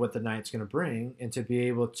unknown of what the night's going to bring, and to be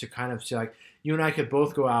able to kind of say, like, you and I could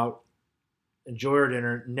both go out, enjoy our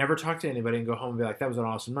dinner, never talk to anybody, and go home and be like, that was an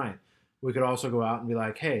awesome night. We could also go out and be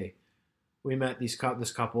like, hey, we met this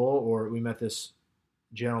couple, or we met this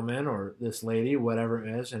gentleman or this lady, whatever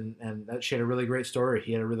it is, and that she had a really great story.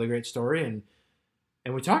 He had a really great story, and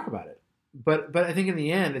we talk about it. But I think in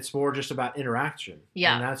the end, it's more just about interaction.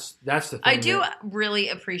 Yeah, and that's the thing. I do really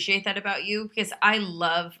appreciate that about you, because I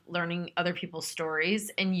love learning other people's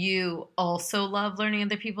stories, and you also love learning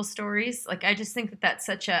other people's stories. Like, I just think that that's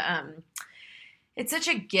such a it's such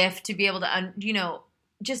a gift to be able to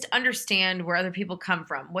just understand where other people come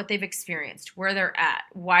from, what they've experienced, where they're at,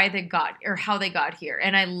 why they got, or how they got here.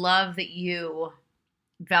 And I love that you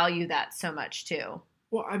value that so much too.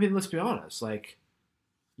 Well, I mean, let's be honest. Like,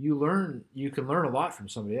 you can learn a lot from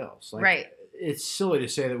somebody else. Like, right. It's silly to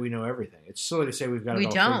say that we know everything. It's silly to say we've got it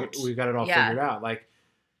all figured out. Like,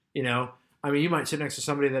 I mean, you might sit next to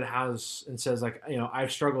somebody that has and says like,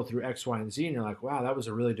 I've struggled through X, Y, and Z, and you're like, wow, that was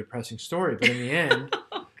a really depressing story. But in the end,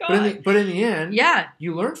 but in the end,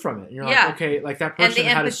 you learn from it. And you're like, okay, like that person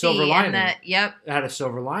had a silver lining. Had a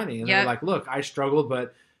silver lining, and they're like, look, I struggled,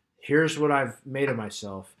 but here's what I've made of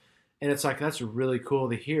myself. And it's like, that's really cool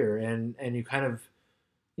to hear. And you kind of,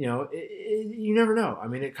 you never know. I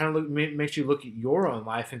mean, it kind of makes you look at your own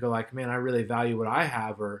life and go like, man, I really value what I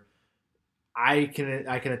have, or I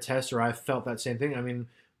can attest, or I've felt that same thing. I mean,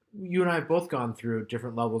 you and I have both gone through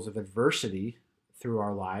different levels of adversity through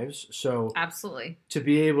our lives. So absolutely, to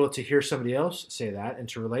be able to hear somebody else say that and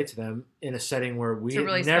to relate to them in a setting where it's a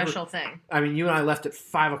really special thing. I mean, you and I left at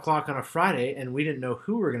 5:00 on a Friday, and we didn't know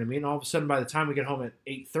who we were going to meet. And all of a sudden, by the time we get home at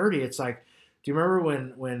 8:30, it's like, do you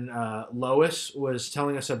remember when Lois was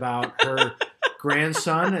telling us about her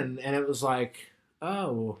grandson, and it was like,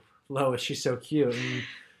 oh, Lois, she's so cute, and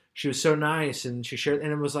she was so nice, and she shared,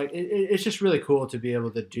 and it was like, it's just really cool to be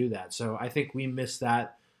able to do that. So I think we miss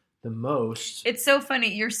that the most. It's so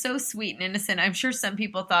funny. You're so sweet and innocent. I'm sure some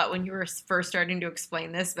people thought when you were first starting to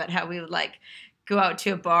explain this about how we would like go out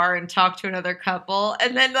to a bar and talk to another couple,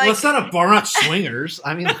 and then like, well, it's not a bar, not swingers.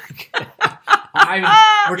 I mean,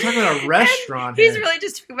 we're talking about a restaurant. He's really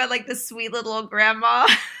just talking about like the sweet little old grandma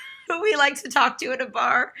who we like to talk to at a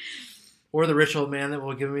bar. Or the rich old man that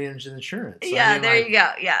will give me insurance. Yeah, I mean, there you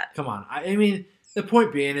go. Yeah. Come on. I mean, the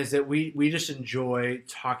point being is that we just enjoy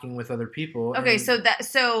talking with other people. Okay,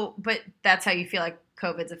 but that's how you feel like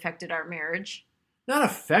COVID's affected our marriage? Not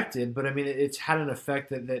affected, but I mean, it's had an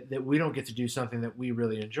effect that we don't get to do something that we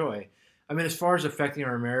really enjoy. I mean, as far as affecting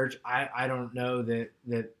our marriage, I don't know that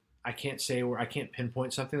I can't say where I can't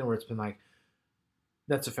pinpoint something where it's been like,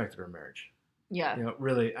 that's affected our marriage. Yeah.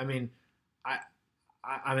 Really, I mean,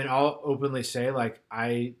 I mean, I'll openly say, like,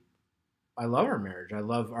 I love our marriage. I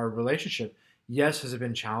love our relationship. Yes, has it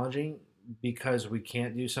been challenging because we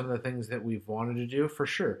can't do some of the things that we've wanted to do? For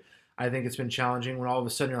sure. I think it's been challenging when all of a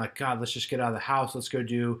sudden you're like, God, let's just get out of the house. Let's go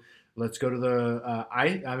to the I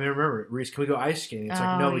mean, remember, Reese, can we go ice skating? It's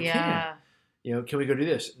like, no, we can't. Can we go do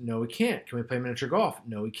this? No, we can't. Can we play miniature golf?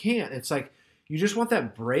 No, we can't. It's like, you just want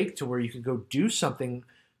that break to where you can go do something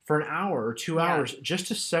for an hour or 2 hours just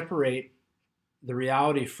to separate the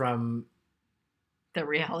reality from the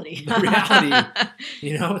reality.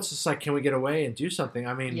 It's just like, can we get away and do something?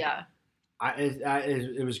 I mean, yeah,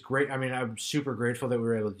 it was great. I mean, I'm super grateful that we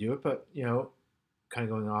were able to do it, but kind of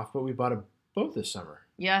going off, but we bought a boat this summer.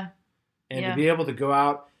 Yeah. And to be able to go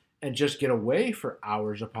out and just get away for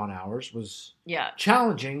hours upon hours was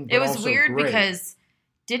challenging, but it was also weird great. Because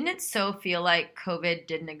didn't it so feel like COVID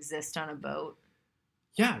didn't exist on a boat?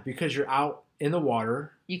 Yeah, because you're out in the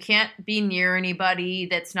water. You can't be near anybody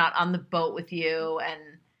that's not on the boat with you,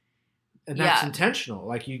 and And that's Yeah. intentional.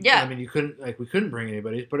 Like Yeah. I mean, we couldn't bring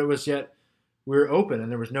anybody, but it was yet we were open and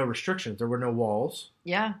there was no restrictions. There were no walls.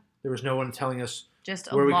 Yeah. There was no one telling us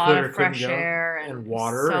Just a where we lot could or of fresh couldn't go, air and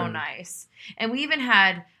water So and- nice. And we even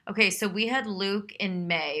had, so we had Luke in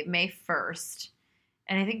May 1st.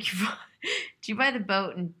 And I think did you buy the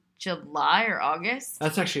boat in July or August?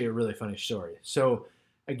 That's actually a really funny story. So,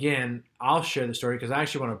 again, I'll share the story because I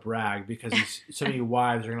actually want to brag because some of you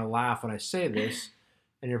wives are going to laugh when I say this,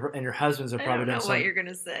 and your husbands have probably I don't know done something. what you're going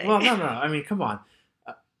to say. Well, no. I mean, come on.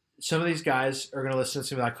 Some of these guys are going to listen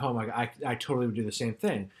to me like, oh my God, I totally would do the same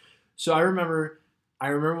thing. So I remember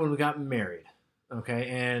when we got married, okay,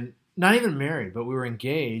 and not even married, but we were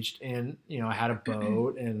engaged, and I had a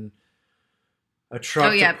boat and a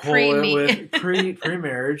truck to pull it with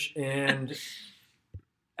pre-marriage, and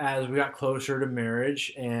as we got closer to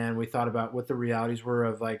marriage, and we thought about what the realities were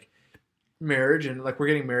of like marriage, and like we're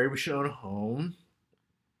getting married, we should own a home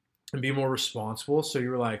and be more responsible. So you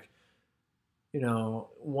were like,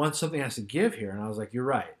 something has to give here, and I was like, you're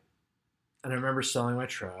right. And I remember selling my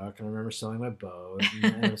truck, and I remember selling my boat,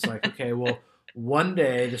 and it's like, okay, well, one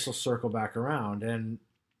day this will circle back around, and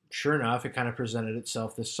sure enough, it kind of presented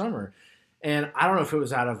itself this summer. And I don't know if it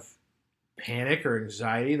was out of panic or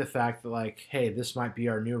anxiety, the fact that like, hey, this might be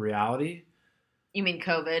our new reality. You mean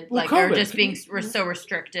COVID? Well, like, COVID. or just being so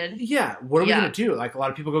restricted? Yeah. What are we going to do? Like, a lot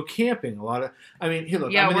of people go camping. Here,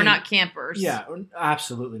 look. Yeah, we're not campers. Yeah,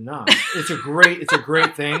 absolutely not. It's a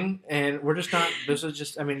great thing, and we're just not. This is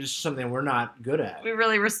just something we're not good at. We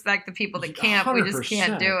really respect the people that camp. 100%. We just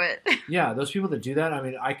can't do it. Yeah, those people that do that,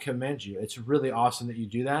 I commend you. It's really awesome that you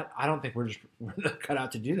do that. I don't think we're not cut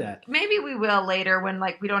out to do that. Maybe we will later when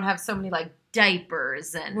like we don't have so many like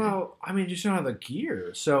diapers and. Well, you just don't have the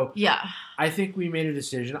gear. So yeah, I think we made a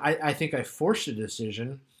decision. I think I forced a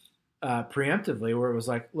decision preemptively where it was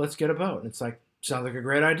like, let's get a boat. And it's like, sounds like a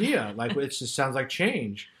great idea. Like, it just sounds like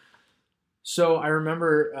change. So I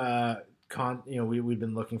remember, we'd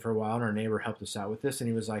been looking for a while, and our neighbor helped us out with this. And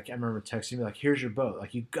he was like, I remember texting me like, here's your boat.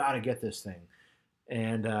 Like, you got to get this thing.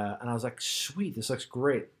 And I was like, sweet, this looks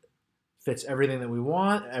great. Fits everything that we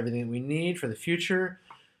want, everything that we need for the future.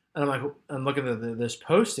 And I'm looking at this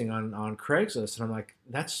posting on Craigslist, and I'm like,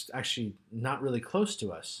 that's actually not really close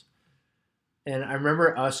to us. And I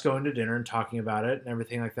remember us going to dinner and talking about it and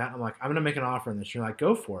everything like that. And I'm like, I'm going to make an offer on this. And you're like,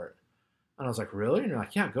 go for it. And I was like, really? And you're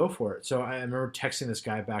like, yeah, go for it. So I remember texting this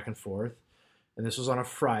guy back and forth. And this was on a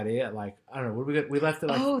Friday at like, I don't know, what did we get? We left at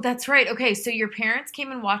like. Oh, that's right. Okay, so your parents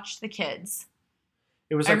came and watched the kids.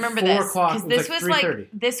 It was like 4 o'clock. Because this was like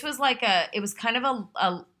 3:30. It was kind of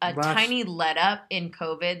a tiny let up in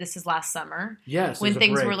COVID. This is last summer. Yes. When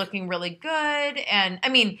things were looking really good. And I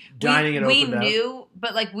mean, we knew,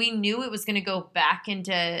 but like we knew it was going to go back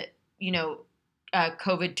into,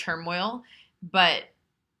 COVID turmoil, but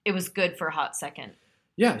it was good for a hot second.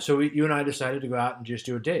 Yeah. So you and I decided to go out and just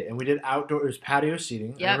do a date. And we did outdoor, it was patio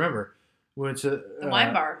seating. Yep. I remember. We went to the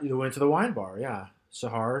wine bar. We went to the wine bar. Yeah.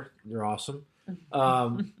 Sahar, they're awesome.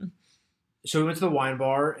 So we went to the wine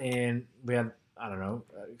bar and we had, I don't know,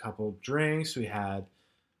 a couple of drinks. We had,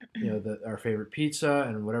 our favorite pizza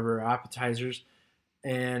and whatever appetizers.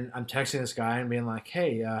 And I'm texting this guy and being like,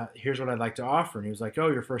 hey, here's what I'd like to offer. And he was like, oh,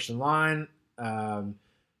 you're first in line. Will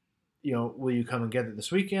you come and get it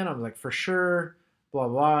this weekend? I'm like, for sure, blah,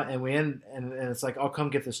 blah. And we end, and it's like, I'll come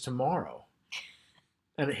get this tomorrow.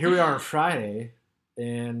 And here we are on Friday,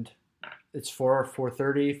 and it's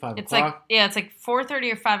 4:30, 5 it's o'clock. It's like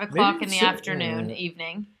 4:30 or 5 o'clock in the afternoon,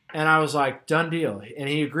 evening. And I was like, done deal. And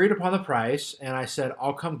he agreed upon the price, and I said,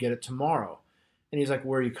 I'll come get it tomorrow. And he's like,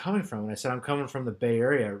 where are you coming from? And I said, I'm coming from the Bay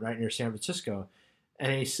Area, right near San Francisco.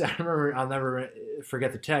 And he said, I'll never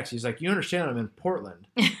forget the text. He's like, you understand I'm in Portland.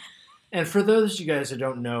 And for those of you guys that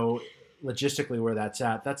don't know logistically where that's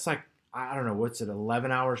at, that's like, I don't know, what's it,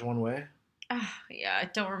 11 hours one way? Yeah,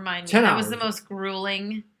 don't remind me. 10 That hours. was the most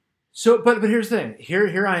grueling. So, but here's the thing.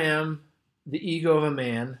 Here I am, the ego of a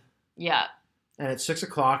man. Yeah. And it's 6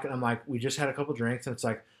 o'clock, and I'm like, we just had a couple drinks, and it's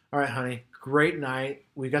like, all right, honey, great night.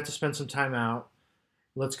 We got to spend some time out.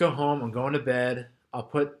 Let's go home. I'm going to bed. I'll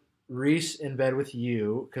put Reese in bed with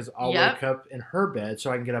you because I'll wake up in her bed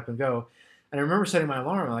so I can get up and go. And I remember setting my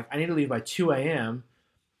alarm. I'm like, I need to leave by 2 a.m.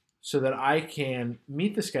 so that I can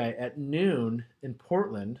meet this guy at noon in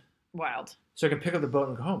Portland. Wild. So I can pick up the boat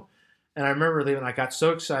and go home. And I remember leaving. I got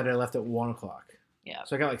so excited I left at 1 o'clock. Yeah.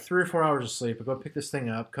 So I got like 3 or 4 hours of sleep. I go pick this thing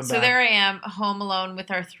up, come back. So there I am, home alone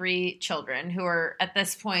with our 3 children who are at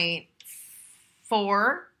this point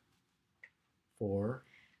 4,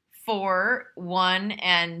 1,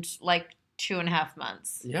 and like 2.5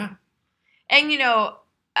 months. Yeah. And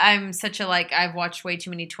I'm such a, like, I've watched way too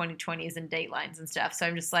many 2020s and Datelines and stuff. So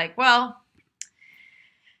I'm just like, well,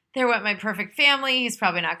 there went my perfect family. He's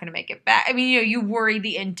probably not going to make it back. I mean, you worry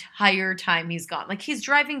the entire time he's gone. Like, he's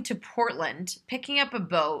driving to Portland, picking up a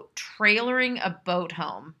boat, trailering a boat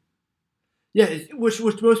home. Yeah, which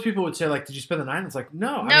most people would say, like, did you spend the night? It's like,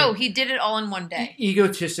 no. No, I mean, he did it all in one day.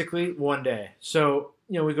 Egotistically, one day. So,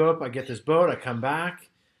 we go up, I get this boat, I come back,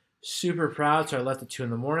 super proud. So I left at 2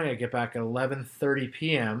 a.m. I get back at 11:30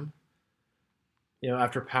 p.m.,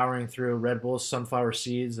 after powering through Red Bull's sunflower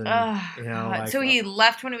seeds. And, God. So he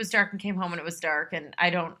left when it was dark and came home when it was dark. And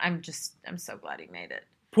I'm so glad he made it.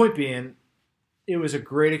 Point being, it was a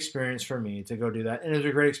great experience for me to go do that. And it was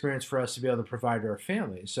a great experience for us to be able to provide to our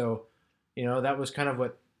family. So, that was kind of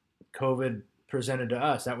what COVID presented to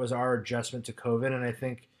us. That was our adjustment to COVID. And I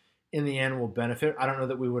think in the end we'll benefit. I don't know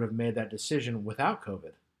that we would have made that decision without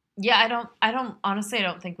COVID. Yeah, I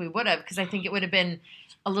don't think we would have, because I think it would have been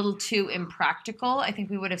a little too impractical. I think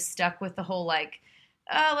we would have stuck with the whole, like,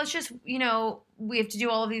 let's just, we have to do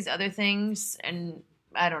all of these other things. And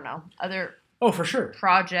I don't know, other for sure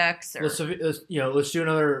projects. Or... Let's do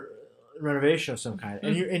another renovation of some kind.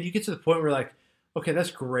 Mm-hmm. And you get to the point where, like, okay,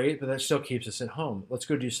 that's great, but that still keeps us at home. Let's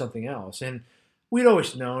go do something else. And we'd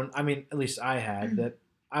always known, I mean, at least I had, that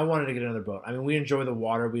I wanted to get another boat. I mean, we enjoy the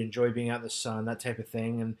water. We enjoy being out in the sun, that type of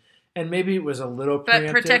thing. And maybe it was a little preemptive.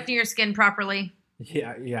 But protecting your skin properly.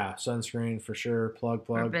 Yeah. Sunscreen for sure. Plug.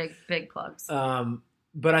 Or big plugs.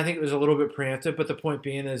 But I think it was a little bit preemptive. But the point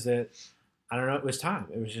being is that, I don't know, it was time.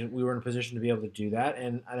 It was just, we were in a position to be able to do that.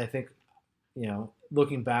 And I think,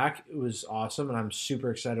 looking back, it was awesome. And I'm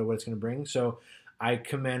super excited what it's going to bring. So I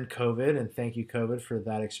commend COVID and thank you, COVID, for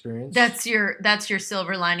that experience. That's your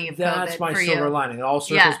silver lining of COVID. That's my for silver you. lining. It all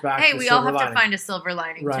circles back. Hey, to we silver all have lining. to find a silver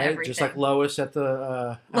lining to everything. Just like Lois at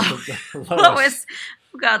the Lois.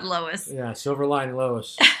 God, Lois. Yeah, silver lining,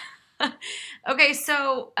 Lois. Okay,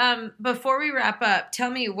 so before we wrap up,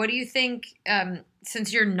 tell me, what do you think?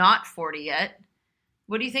 Since you're not 40 yet,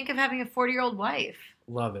 what do you think of having a 40-year-old wife?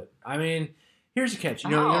 Love it. I mean, here's the catch.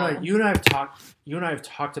 You and I have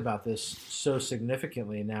talked about this so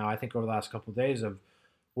significantly now. I think over the last couple of days of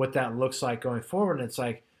what that looks like going forward. And it's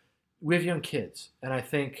like, we have young kids, and I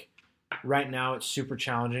think right now it's super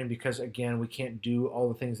challenging because, again, we can't do all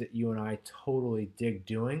the things that you and I totally dig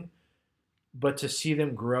doing. But to see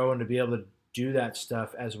them grow and to be able to do that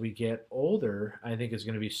stuff as we get older, I think is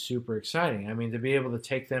going to be super exciting. I mean, to be able to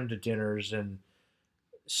take them to dinners and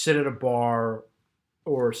sit at a bar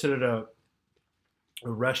or sit at a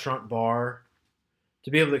restaurant bar,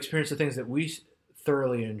 to be able to experience the things that we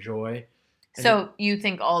thoroughly enjoy. So you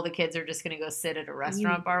think all the kids are just going to go sit at a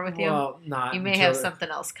restaurant bar with you? Well, not. You may have something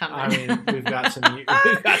else coming. I mean, we've got some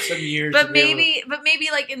years. But maybe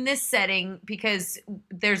like in this setting, because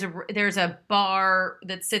there's a bar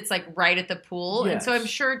that sits like right at the pool, yes. And so I'm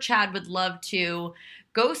sure Chad would love to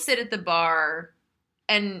go sit at the bar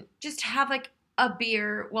and just have like a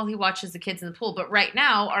beer while he watches the kids in the pool. But right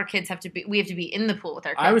now, our kids have to be in the pool with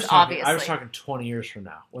our kids. Obviously, I was talking 20 years from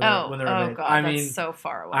now. When they're God, that's so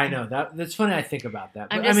far away. I know that's funny. I think about that.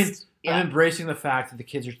 But I'm embracing the fact that the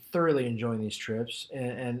kids are thoroughly enjoying these trips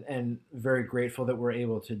and very grateful that we're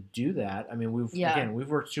able to do that. I mean, we've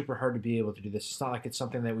worked super hard to be able to do this. It's not like it's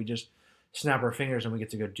something that we just snap our fingers and we get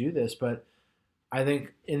to go do this. But I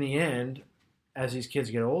think in the end, as these kids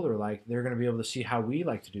get older, like, they're going to be able to see how we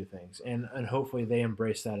like to do things, and hopefully they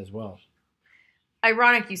embrace that as well.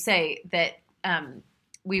 Ironic you say that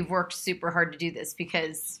we've worked super hard to do this,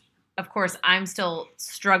 because of course I'm still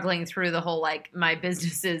struggling through the whole, like, my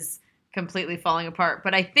business is completely falling apart.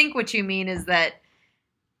 But I think what you mean is that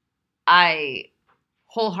I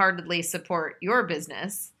wholeheartedly support your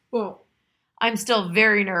business. Well, I'm still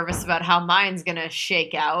very nervous about how mine's going to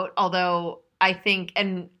shake out, although I think,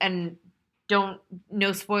 and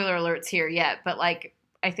no spoiler alerts here yet, but like,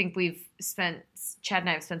 I think Chad and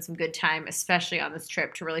I have spent some good time, especially on this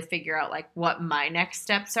trip, to really figure out like what my next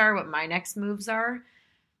steps are, what my next moves are.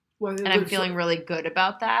 Well, and I'm feeling really good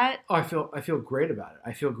about that. Oh, I feel great about it.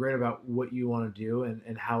 I feel great about what you want to do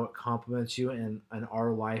and how it complements you and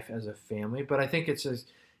our life as a family. But I think it's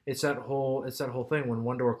that whole thing, when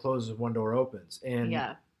one door closes, one door opens. And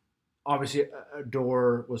obviously a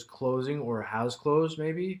door was closing or has closed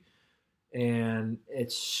maybe. And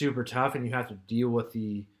it's super tough, and you have to deal with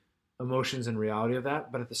the emotions and reality of that.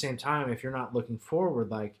 But at the same time, if you're not looking forward,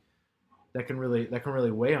 like, that can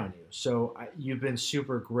really weigh on you. So you've been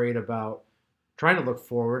super great about trying to look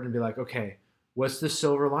forward and be like, okay, what's the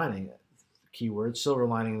silver lining? Keyword, silver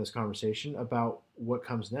lining in this conversation about what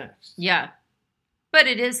comes next. Yeah. But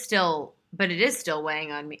it is still but it is still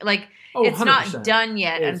weighing on me. Like, Oh, it's not 100%. done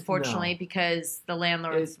yet, It's- unfortunately, no. because the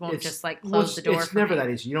landlords won't It's- just like well, close the door. It's for never me. that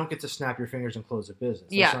easy. You don't get to snap your fingers and close a business.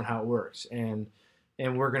 That's Yeah. not how it works. And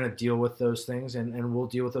we're going to deal with those things, and we'll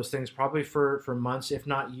deal with those things probably for months, if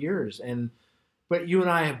not years. But you and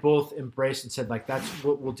I have both embraced and said, like, that's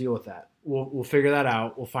what we'll deal with that. We'll figure that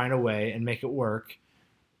out. We'll find a way and make it work.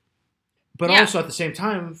 But Yeah. also at the same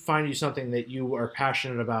time, find you something that you are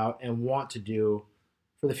passionate about and want to do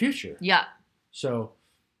for the future. Yeah. So,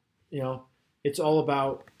 it's all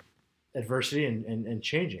about adversity and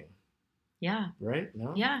changing, Yeah. right?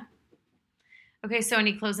 No? Yeah. Okay, so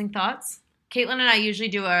any closing thoughts? Caitlin and I usually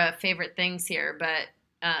do our favorite things here, but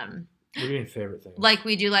What do you mean favorite things? like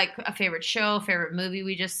we do like a favorite show, favorite movie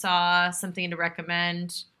we just saw, something to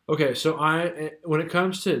recommend. Okay, so when it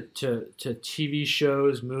comes to TV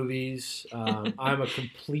shows, movies, I'm a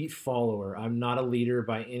complete follower. I'm not a leader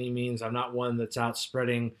by any means. I'm not one that's out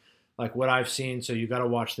spreading like what I've seen, so you got to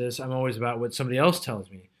watch this. I'm always about what somebody else tells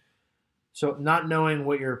me. So not knowing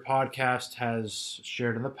what your podcast has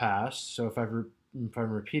shared in the past, so if I'm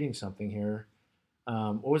repeating something here,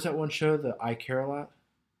 what was that one show, the I Care a Lot?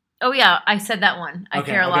 Oh yeah, I said that one. I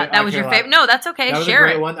Okay, care a okay, lot. That I was Care your a Lot. favorite. No, that's okay. That was Share a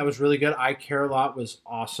great it. one. That was really good. I Care a Lot was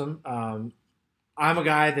awesome. I'm a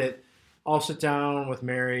guy that I'll sit down with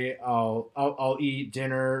Mary. I'll eat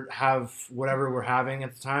dinner, have whatever we're having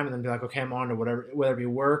at the time, and then be like, okay, I'm on to whether it be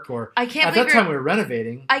work or I can't at believe that time we were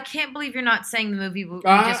renovating. I can't believe you're not saying the movie we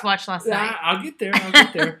just watched last night. I'll get there.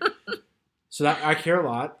 So that I Care a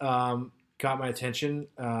Lot got my attention.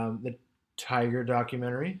 The Tiger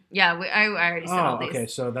documentary. Yeah, I already said all these. Okay,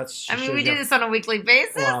 so that's. I mean, we shows do you this on a weekly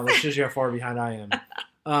basis. Wow, that shows you how far behind I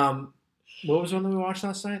am. What was the one that we watched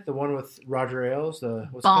last night? The one with Roger Ailes? What's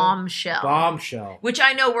it called? Bombshell. Bombshell. Which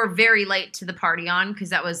I know we're very late to the party on because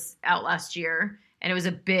that was out last year and it was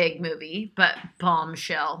a big movie, but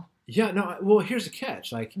Bombshell. Yeah, no, well, here's the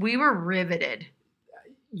catch. Like, We were riveted.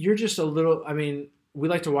 you're just a little, I mean, we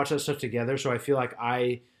like to watch that stuff together, so I feel like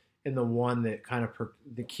I am the one that kind of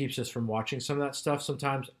that keeps us from watching some of that stuff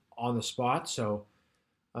sometimes on the spot. So,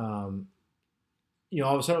 all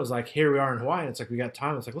of a sudden it was like, here we are in Hawaii, and it's like, we got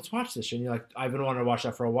time. It's like, let's watch this shit. And you're like, I've been wanting to watch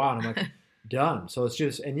that for a while. And I'm like, done. So let's do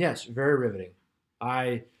this. And yes, very riveting.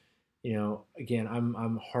 Again,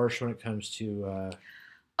 I'm harsh when it comes to.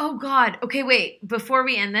 Oh God. Okay, wait. Before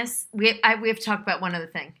we end this, we have to talk about one other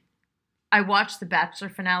thing. I watched the Bachelor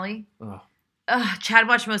finale. Oh. Chad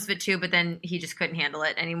watched most of it too, but then he just couldn't handle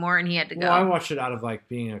it anymore, and he had to go. Well, I watched it out of like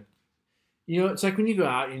being it's like when you go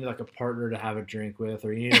out, you need like a partner to have a drink with,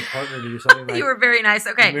 or you need a partner to do something. Like, You were very nice.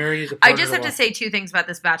 Okay. Mary needs a I partner just have to watch. say two things about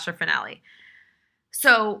this Bachelor finale.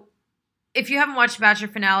 So, if you haven't watched Bachelor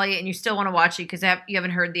finale and you still want to watch it because you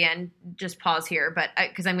haven't heard the end, just pause here. But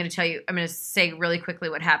because I'm going to say really quickly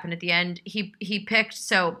what happened at the end. He picked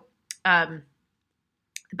the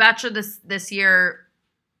Bachelor this year.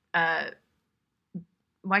 Why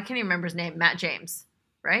can't I remember his name? Matt James,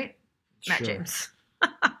 right? Matt Sure. James.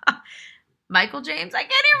 Michael James. I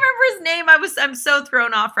can't even remember his name. I'm so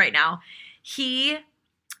thrown off right now. He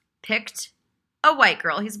picked a white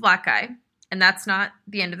girl. He's a black guy. And that's not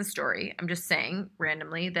the end of the story. I'm just saying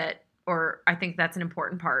randomly I think that's an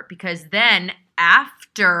important part because then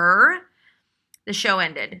after the show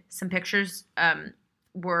ended, some pictures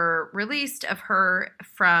were released of her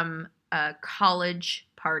from a college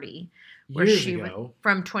party where Years she ago. went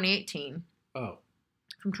from 2018. Oh,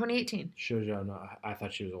 From 2018. shows you I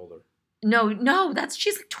thought she was older. No,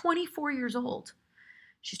 she's like 24 years old.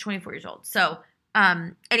 She's 24 years old. So,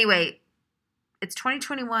 anyway, it's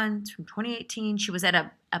 2021. It's from 2018. She was at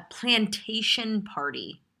a plantation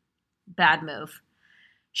party. Bad move.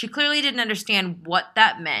 She clearly didn't understand what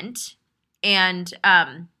that meant. And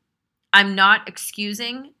I'm not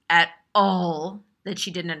excusing at all that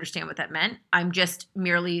she didn't understand what that meant. I'm just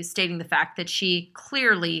merely stating the fact that she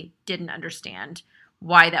clearly didn't understand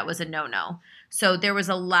why that was a no-no. So there was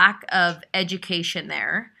a lack of education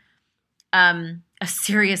there, a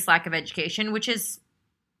serious lack of education, which is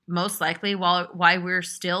most likely why we're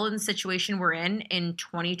still in the situation we're in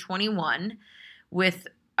 2021 with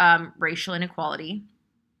racial inequality.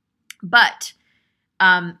 But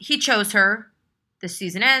he chose her. The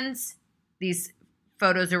season ends. These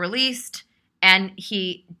photos are released. And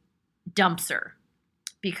he dumps her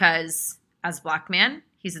because as a black man,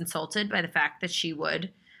 he's insulted by the fact that she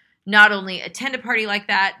would not only attend a party like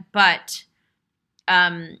that, but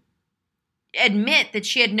admit that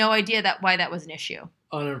she had no idea why that was an issue.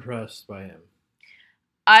 Unimpressed by him.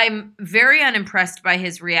 I'm very unimpressed by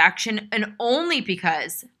his reaction, and only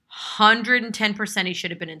because 110% he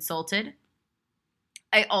should have been insulted.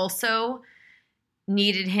 I also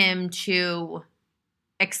needed him to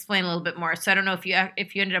explain a little bit more. So I don't know if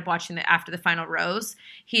you ended up watching after the final rose.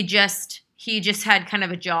 He just had kind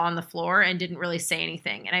of a jaw on the floor and didn't really say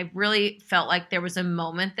anything. And I really felt like there was a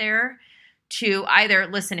moment there to either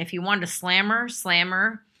listen, if you wanted to slam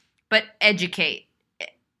her, but educate.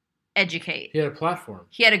 He had a platform.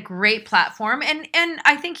 He had a great platform, and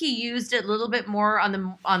I think he used it a little bit more on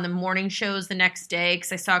the morning shows the next day,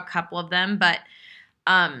 because I saw a couple of them. But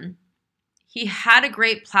he had a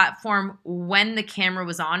great platform when the camera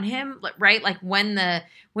was on him, right? Like when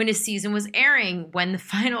his season was airing,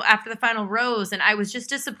 after the final rose, and I was just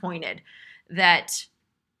disappointed that.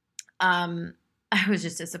 I was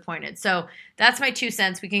just disappointed. So that's my 2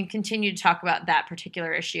 cents. We can continue to talk about that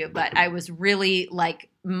particular issue, but I was really like,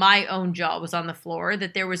 my own jaw was on the floor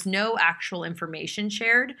that there was no actual information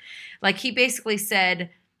shared. Like he basically said,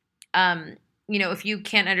 if you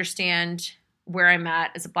can't understand where I'm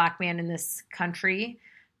at as a Black man in this country,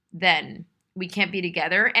 then we can't be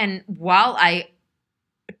together. And while I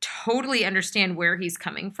totally understand where he's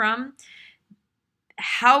coming from,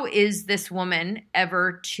 how is this woman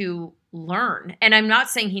ever to learn? And I'm not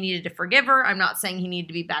saying he needed to forgive her. I'm not saying he needed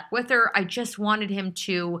to be back with her. I just wanted him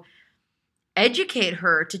to educate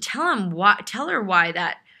her, to tell her why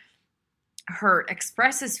that hurt,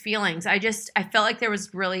 express his feelings. I felt like there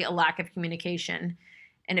was really a lack of communication,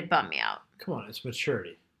 and it bummed me out. Come on, it's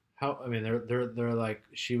maturity. They're like,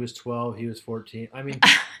 she was 12, he was 14. I mean,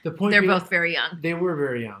 the point they're both very young. They were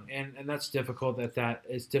very young, and that's difficult at that.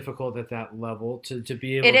 It's difficult at that level to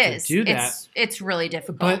be able to do that. It's really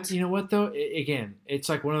difficult. But you know what though? Again, it's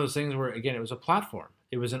like one of those things where, again, it was a platform.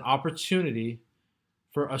 It was an opportunity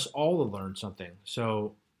for us all to learn something.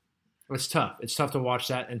 So it's tough. It's tough to watch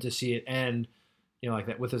that and to see it end, like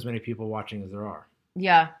that, with as many people watching as there are.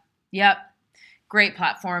 Yeah. Yep. Great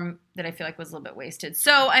platform that I feel like was a little bit wasted.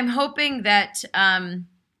 So I'm hoping that,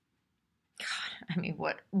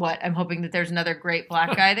 what? I'm hoping that there's another great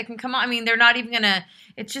Black guy that can come on. I mean, they're not even gonna.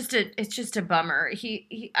 It's just a bummer.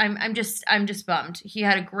 I'm just bummed. He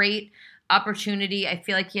had a great opportunity. I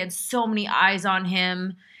feel like he had so many eyes on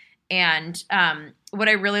him, and what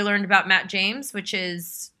I really learned about Matt James, which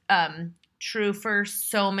is true for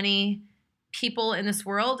so many people in this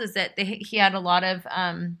world, is that he had a lot of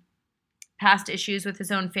past issues with his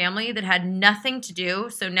own family that had nothing to do.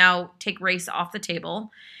 So now take race off the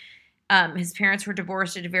table. His parents were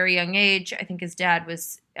divorced at a very young age. I think his dad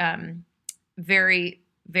was very,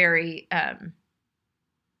 very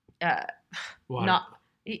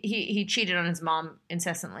he cheated on his mom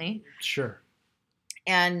incessantly. Sure.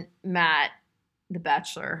 And Matt, the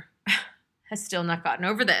Bachelor, has still not gotten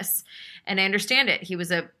over this. And I understand it. He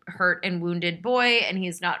was a hurt and wounded boy, and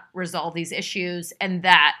he's not resolved these issues. And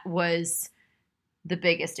that was the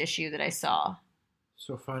biggest issue that I saw.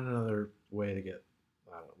 So find another way to get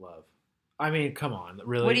love. I mean, come on.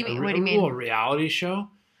 Really? What do you mean? A reality show?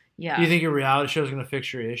 Yeah. Do you think a reality show is going to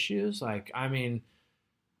fix your issues? Like, I mean,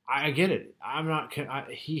 I get it.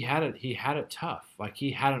 He had it tough. Like,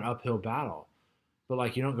 he had an uphill battle. But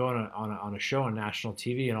like, you don't go on a show on national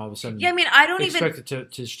TV and all of a sudden, I don't expect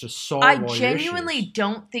it to solve. I genuinely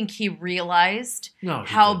don't think he realized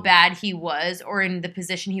how bad he was, or in the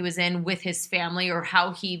position he was in with his family, or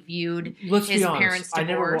how he viewed his parents'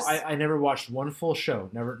 divorce. I never watched one full show,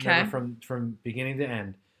 never from beginning to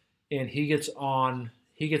end. And he gets on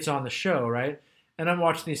the show, right? And I'm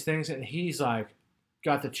watching these things, and he's like,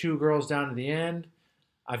 got the 2 girls down to the end.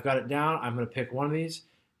 I've got it down. I'm going to pick one of these.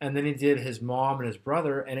 And then he did his mom and his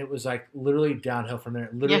brother, and it was like literally downhill from there.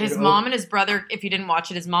 Literally, his mom and his brother, if you didn't watch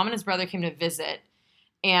it, his mom and his brother came to visit.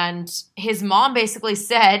 And his mom basically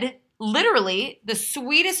said, literally, the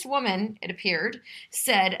sweetest woman, it appeared,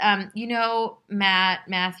 said,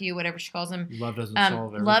 Matthew, whatever she calls him. Love doesn't solve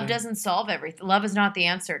everything. Love doesn't solve everything. Love is not the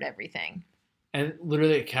answer to everything. And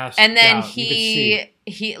literally it cast And then doubt.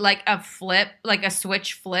 he like a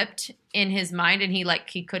switch flipped in his mind, and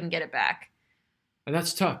he couldn't get it back. And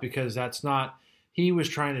that's tough because that's not – he was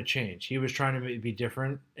trying to change. He was trying to be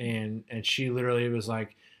different, and she literally was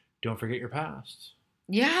like, don't forget your past.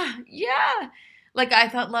 Yeah, yeah. Like, I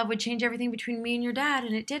thought love would change everything between me and your dad,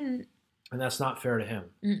 and it didn't. And that's not fair to him.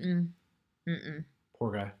 Mm-mm.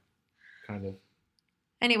 Poor guy, kind of.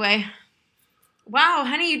 Anyway. Wow,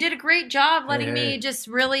 honey, you did a great job letting me just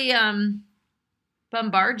really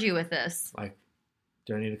bombard you with this. Like,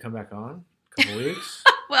 do I need to come back on? A couple weeks?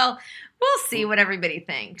 Well, we'll see what everybody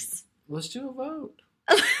thinks. Let's do a vote.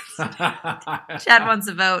 Chad wants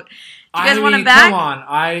a vote. Do you guys want him back? Come on.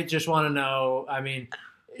 I just want to know. I mean,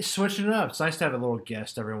 switching it up. It's nice to have a little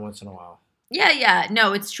guest every once in a while. Yeah.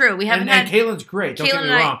 No, it's true. We haven't and had. Caitlin's great. Don't get Caitlin me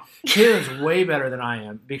and I- wrong. Caitlin's way better than I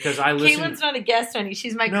am because I listen. Caitlin's not a guest, honey.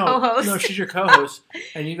 She's my no, co-host. No, she's your co-host,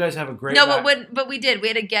 and you guys have a great. No, but we did. We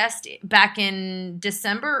had a guest back in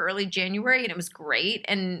December, early January, and it was great.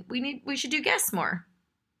 And we should do guests more.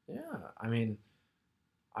 Yeah, I mean,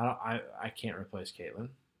 I can't replace Caitlin.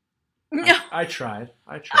 No, I tried.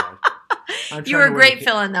 you were a great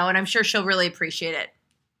fill-in though, and I'm sure she'll really appreciate it.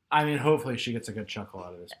 I mean, hopefully she gets a good chuckle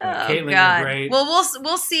out of this. But Oh, Caitlin, God. you're great. Well,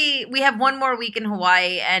 we'll see. We have one more week in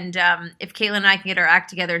Hawaii, and if Caitlin and I can get our act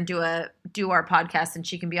together and do our podcast, and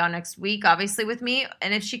she can be on next week, obviously with me.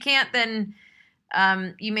 And if she can't, then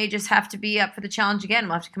you may just have to be up for the challenge again.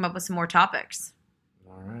 We'll have to come up with some more topics.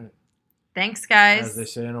 All right. Thanks, guys. As they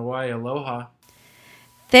say in Hawaii, aloha.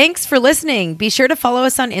 Thanks for listening. Be sure to follow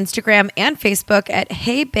us on Instagram and Facebook at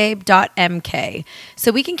heybabe.mk so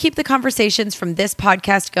we can keep the conversations from this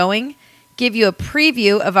podcast going, give you a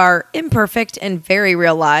preview of our imperfect and very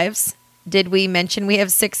real lives. Did we mention we have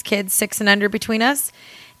 6 kids, 6 and under between us?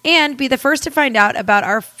 And be the first to find out about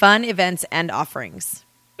our fun events and offerings.